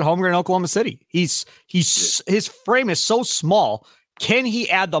 like Chad Holmgren in Oklahoma City. His frame is so small. Can he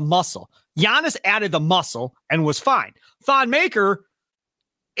add the muscle? Giannis added the muscle and was fine. Thon Maker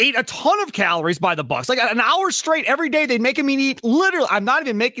ate a ton of calories by the Bucks. Like an hour straight every day, they'd make him eat literally. I'm not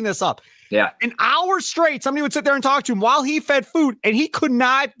even making this up. Yeah. An hour straight, somebody would sit there and talk to him while he fed food, and he could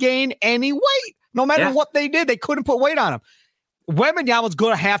not gain any weight. No matter what they did, they couldn't put weight on him. Wembanyama's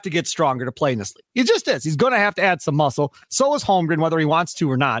going to have to get stronger to play in this league. He just is. He's going to have to add some muscle. So is Holmgren, whether he wants to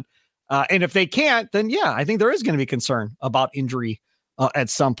or not. And if they can't, then I think there is going to be concern about injury at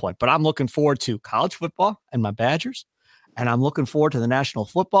some point. But I'm looking forward to college football and my Badgers. And I'm looking forward to the National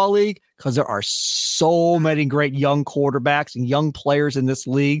Football League because there are so many great young quarterbacks and young players in this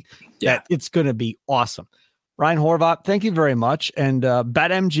league that it's going to be awesome. Ryan Horvat, thank you very much. And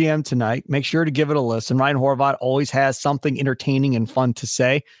BetMGM tonight, make sure to give it a listen. Ryan Horvat always has something entertaining and fun to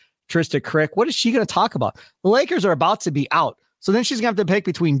say. Trista Crick, what is she going to talk about? The Lakers are about to be out. So then she's going to have to pick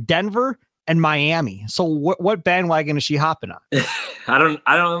between Denver and Miami. So what bandwagon is she hopping on?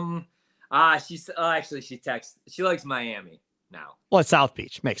 She texts. She likes Miami now. Well, it's South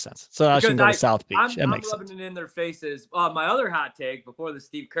Beach. Makes sense. So I should go to South Beach. I'm rubbing it in their faces. My other hot take before the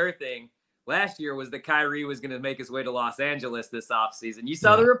Steve Kerr thing last year was that Kyrie was going to make his way to Los Angeles this offseason. You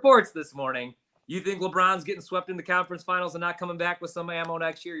saw the reports this morning. You think LeBron's getting swept in the conference finals and not coming back with some ammo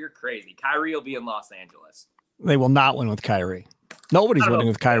next year? You're crazy. Kyrie will be in Los Angeles. They will not win with Kyrie. Nobody's winning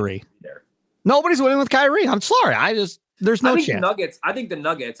with Kyrie. Nobody's winning with Kyrie. I'm sorry. There's no chance. I think the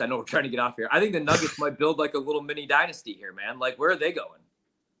Nuggets, I know we're trying to get off here. I think the Nuggets might build like a little mini dynasty here, man. Like, where are they going?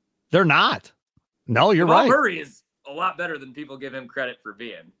 They're not. No, you're right. Murray is a lot better than people give him credit for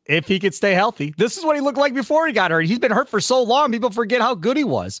being. If he could stay healthy. This is what he looked like before he got hurt. He's been hurt for so long, people forget how good he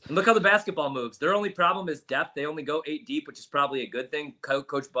was. And look how the basketball moves. Their only problem is depth. They only go 8 deep, which is probably a good thing.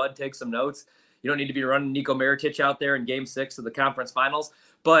 Coach Bud takes some notes. You don't need to be running Nico Mirotic out there in Game 6 of the conference finals.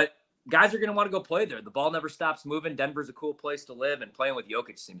 But guys are going to want to go play there. The ball never stops moving. Denver's a cool place to live, and playing with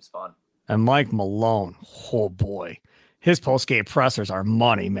Jokic seems fun. And Mike Malone, oh boy. His post-game pressers are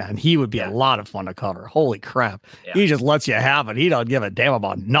money, man. He would be a lot of fun to cover. Holy crap. Yeah. He just lets you have it. He don't give a damn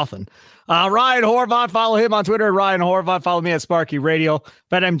about nothing. Ryan Horvat, follow him on Twitter at Ryan Horvat. Follow me at Sparky Radio.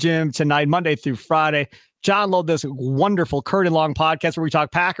 BetMGM tonight, Monday through Friday. Download this wonderful Curtin Long podcast where we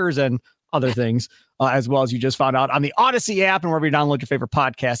talk Packers and other things, as well as you just found out on the Odyssey app and wherever you download your favorite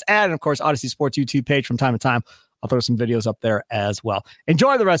podcast. And, of course, Odyssey Sports YouTube page from time to time. I'll throw some videos up there as well.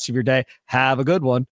 Enjoy the rest of your day. Have a good one.